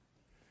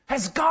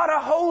has got a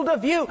hold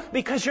of you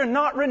because you're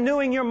not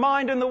renewing your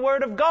mind in the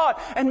Word of God.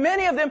 And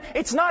many of them,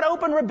 it's not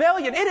open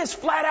rebellion. It is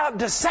flat out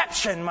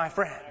deception, my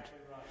friend.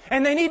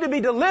 And they need to be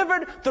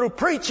delivered through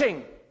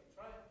preaching.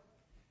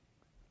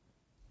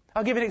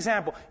 I'll give you an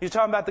example. You're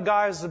talking about the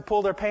guys that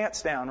pull their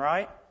pants down,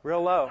 right?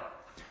 Real low.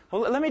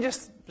 Well, let me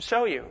just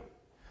show you.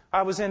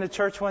 I was in a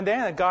church one day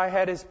and a guy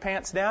had his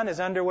pants down, his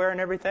underwear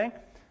and everything.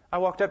 I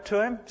walked up to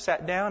him,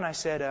 sat down, I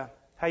said,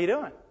 "How you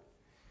doing?"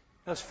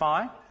 He goes,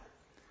 "Fine."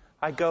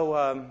 I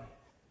go,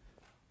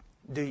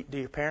 do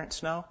your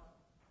parents know?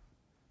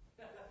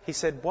 He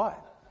said, "What?"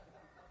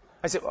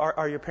 I said,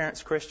 are your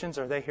parents Christians?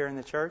 Are they here in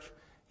the church?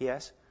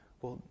 Yes.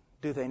 Well,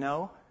 do they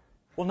know?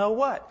 Well, know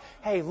what?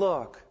 Hey,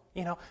 look,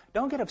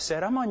 don't get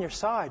upset. I'm on your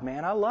side,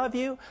 man. I love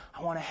you.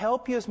 I want to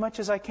help you as much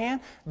as I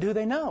can. Do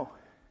they know?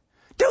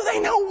 Do they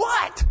know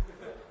what?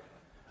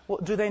 Well,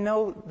 do they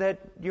know that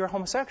you're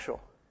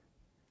homosexual?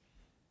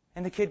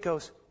 And the kid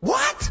goes,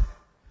 "What?"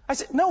 I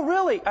said, "No,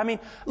 really.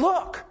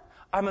 Look.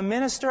 I'm a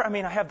minister.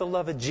 I have the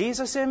love of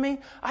Jesus in me.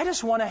 I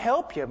just want to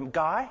help you,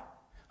 guy.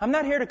 I'm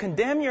not here to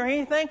condemn you or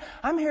anything.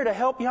 I'm here to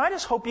help you. I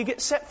just hope you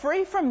get set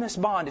free from this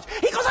bondage."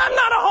 He goes, "I'm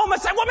not a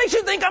homosexual. What makes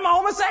you think I'm a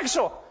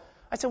homosexual?"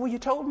 I said, "Well, you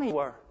told me you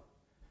were."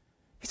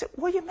 He said,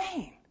 "What do you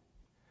mean?"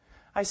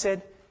 I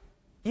said,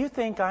 "You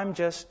think I'm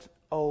just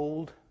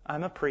old.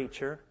 I'm a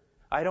preacher.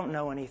 I don't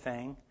know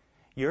anything.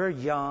 You're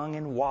young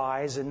and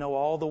wise and know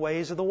all the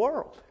ways of the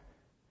world."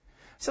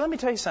 So let me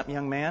tell you something,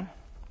 young man.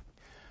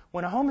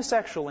 When a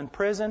homosexual in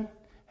prison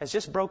has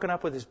just broken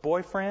up with his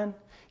boyfriend,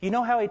 you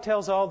know how he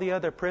tells all the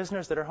other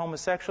prisoners that are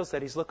homosexuals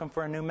that he's looking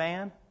for a new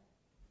man?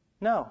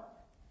 No.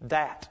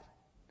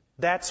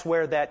 That's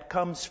where that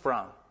comes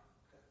from.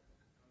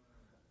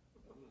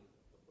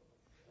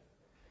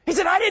 He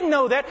said, "I didn't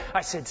know that."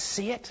 I said,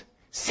 "See it?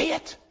 See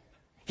it?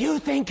 You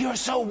think you're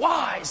so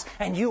wise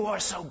and you are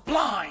so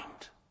blind.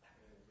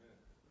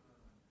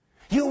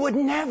 You would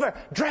never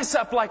dress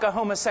up like a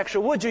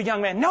homosexual, would you,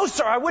 young man?" "No,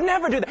 sir, I would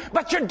never do that."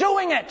 "But you're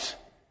doing it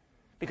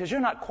because you're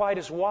not quite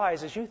as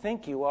wise as you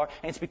think you are,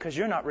 and it's because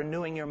you're not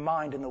renewing your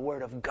mind in the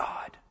Word of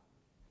God.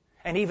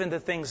 And even the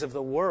things of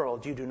the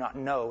world you do not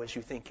know as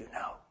you think you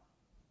know."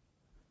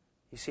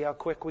 You see how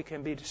quick we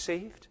can be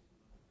deceived?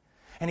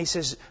 And he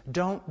says,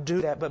 don't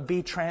do that, but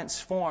be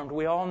transformed.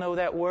 We all know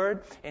that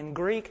word in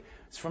Greek.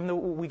 It's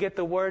we get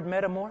the word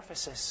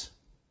metamorphosis.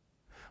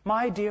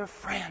 My dear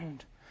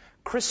friend,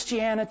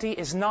 Christianity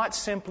is not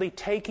simply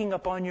taking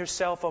upon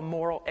yourself a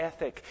moral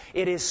ethic.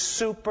 It is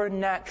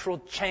supernatural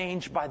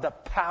change by the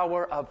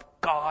power of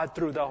God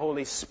through the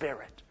Holy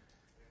Spirit.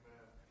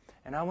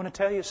 And I want to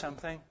tell you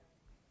something.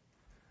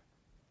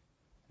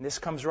 This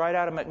comes right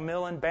out of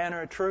Macmillan,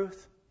 Banner of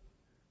Truth.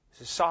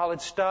 This is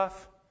solid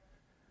stuff.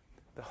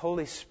 The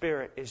Holy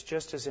Spirit is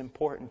just as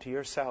important to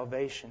your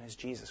salvation as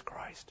Jesus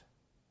Christ.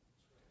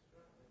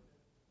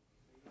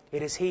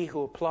 It is He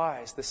who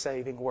applies the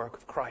saving work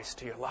of Christ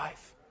to your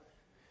life.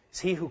 It's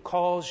He who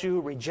calls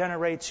you,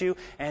 regenerates you,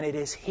 and it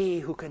is He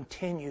who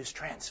continues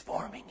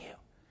transforming you.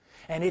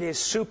 And it is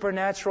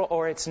supernatural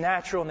or it's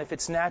natural, and if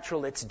it's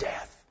natural, it's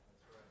death.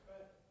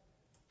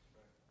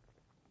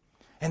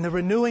 And the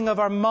renewing of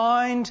our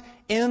mind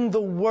in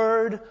the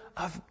Word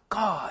of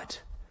God,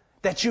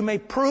 that you may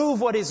prove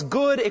what is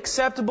good,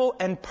 acceptable,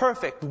 and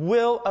perfect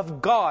will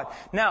of God.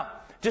 Now,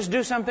 just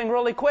do something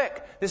really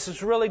quick. This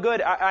is really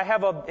good. I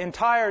have an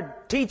entire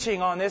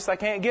teaching on this I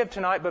can't give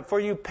tonight, but for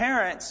you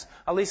parents,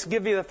 I'll at least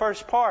give you the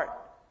first part.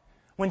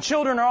 When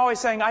children are always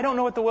saying, I don't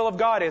know what the will of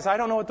God is, I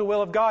don't know what the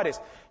will of God is,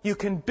 you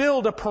can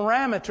build a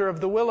parameter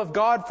of the will of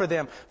God for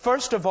them.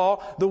 First of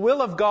all, the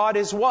will of God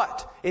is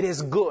what? It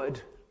is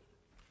good.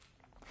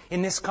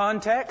 In this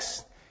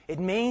context, it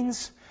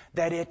means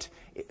that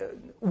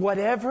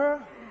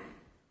whatever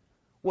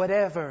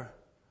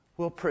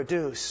will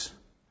produce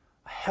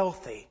a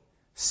healthy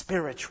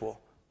spiritual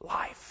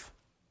life.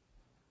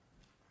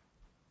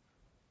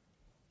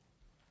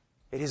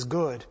 It is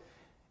good.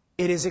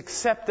 It is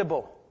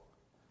acceptable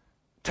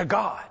to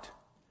God.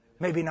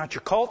 Maybe not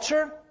your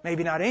culture,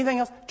 maybe not anything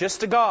else,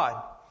 just to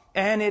God.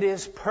 And it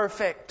is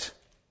perfect.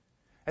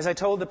 As I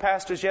told the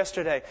pastors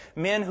yesterday,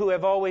 men who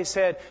have always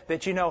said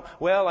that,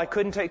 I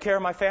couldn't take care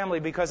of my family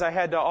because I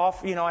had to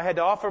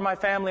offer my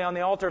family on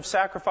the altar of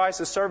sacrifice,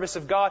 the service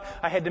of God.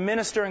 I had to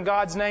minister in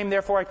God's name,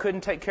 therefore I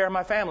couldn't take care of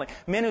my family.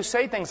 Men who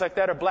say things like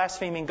that are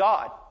blaspheming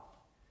God.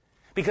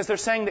 Because they're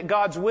saying that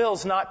God's will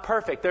is not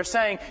perfect. They're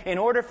saying in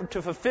order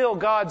to fulfill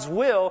God's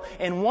will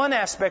in one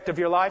aspect of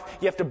your life,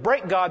 you have to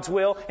break God's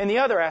will in the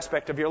other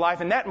aspect of your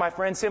life. And that, my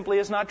friend, simply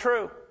is not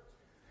true.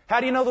 How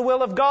do you know the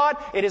will of God?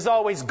 It is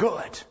always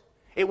good.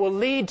 It will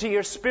lead to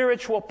your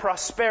spiritual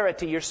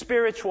prosperity, your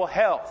spiritual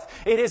health.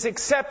 It is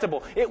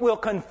acceptable. It will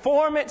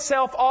conform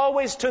itself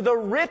always to the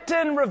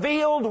written,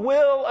 revealed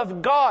will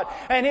of God.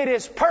 And it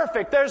is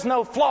perfect. There's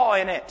no flaw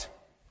in it.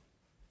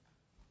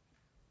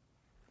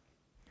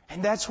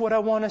 And that's what I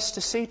want us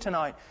to see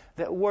tonight.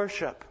 That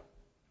worship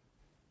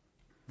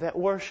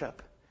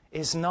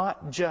is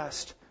not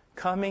just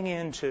coming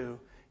into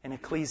an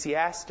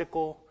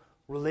ecclesiastical,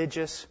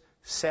 religious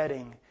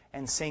setting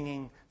and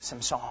singing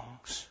some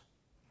songs.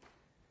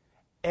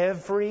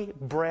 Every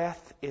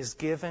breath is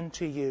given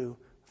to you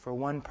for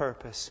one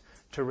purpose,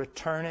 to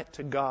return it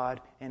to God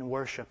in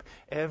worship.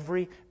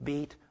 Every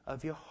beat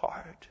of your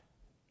heart.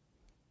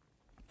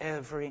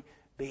 Every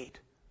beat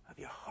of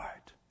your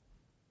heart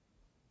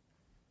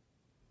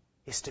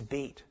is to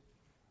beat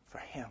for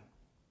Him.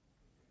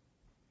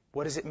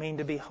 What does it mean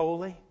to be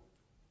holy?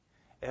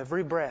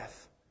 Every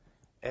breath,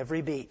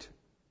 every beat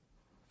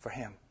for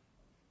Him.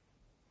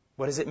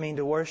 What does it mean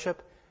to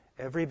worship?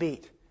 Every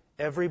beat,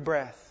 every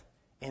breath,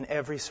 in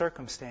every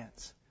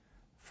circumstance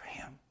for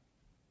Him.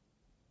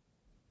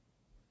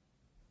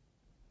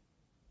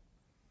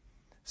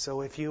 So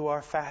if you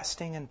are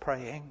fasting and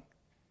praying,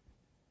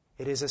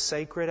 it is a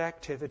sacred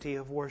activity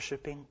of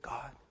worshiping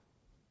God.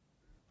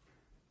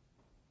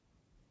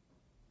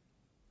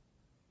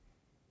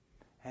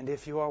 And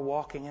if you are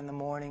walking in the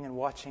morning and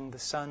watching the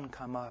sun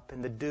come up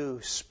and the dew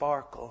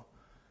sparkle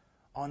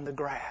on the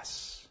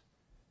grass,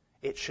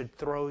 it should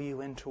throw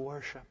you into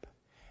worship.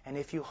 And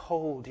if you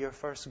hold your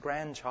first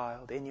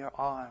grandchild in your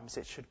arms,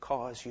 it should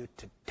cause you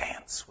to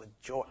dance with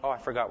joy. Oh, I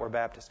forgot we're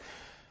Baptists.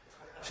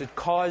 It should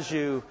cause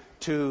you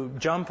to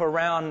jump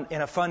around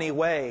in a funny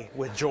way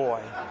with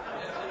joy.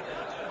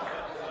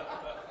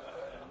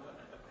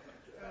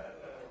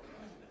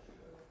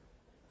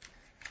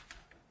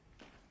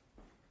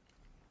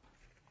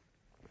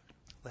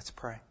 Let's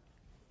pray.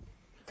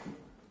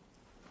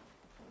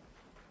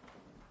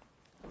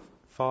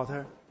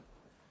 Father,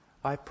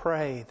 I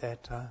pray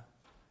that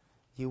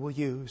you will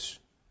use,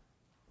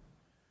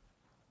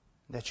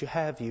 that you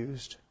have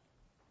used,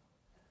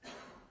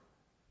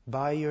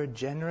 by your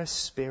generous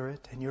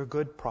Spirit and your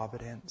good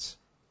providence.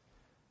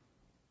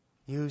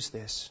 Use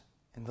this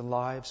in the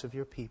lives of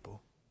your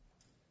people.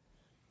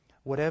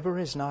 Whatever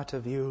is not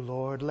of you,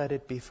 Lord, let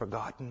it be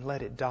forgotten.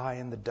 Let it die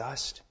in the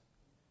dust.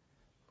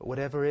 But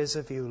whatever is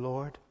of you,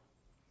 Lord,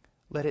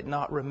 let it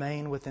not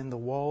remain within the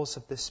walls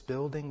of this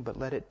building, but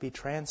let it be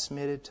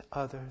transmitted to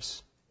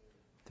others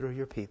through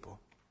your people.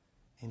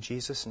 In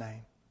Jesus'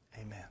 name,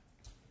 amen.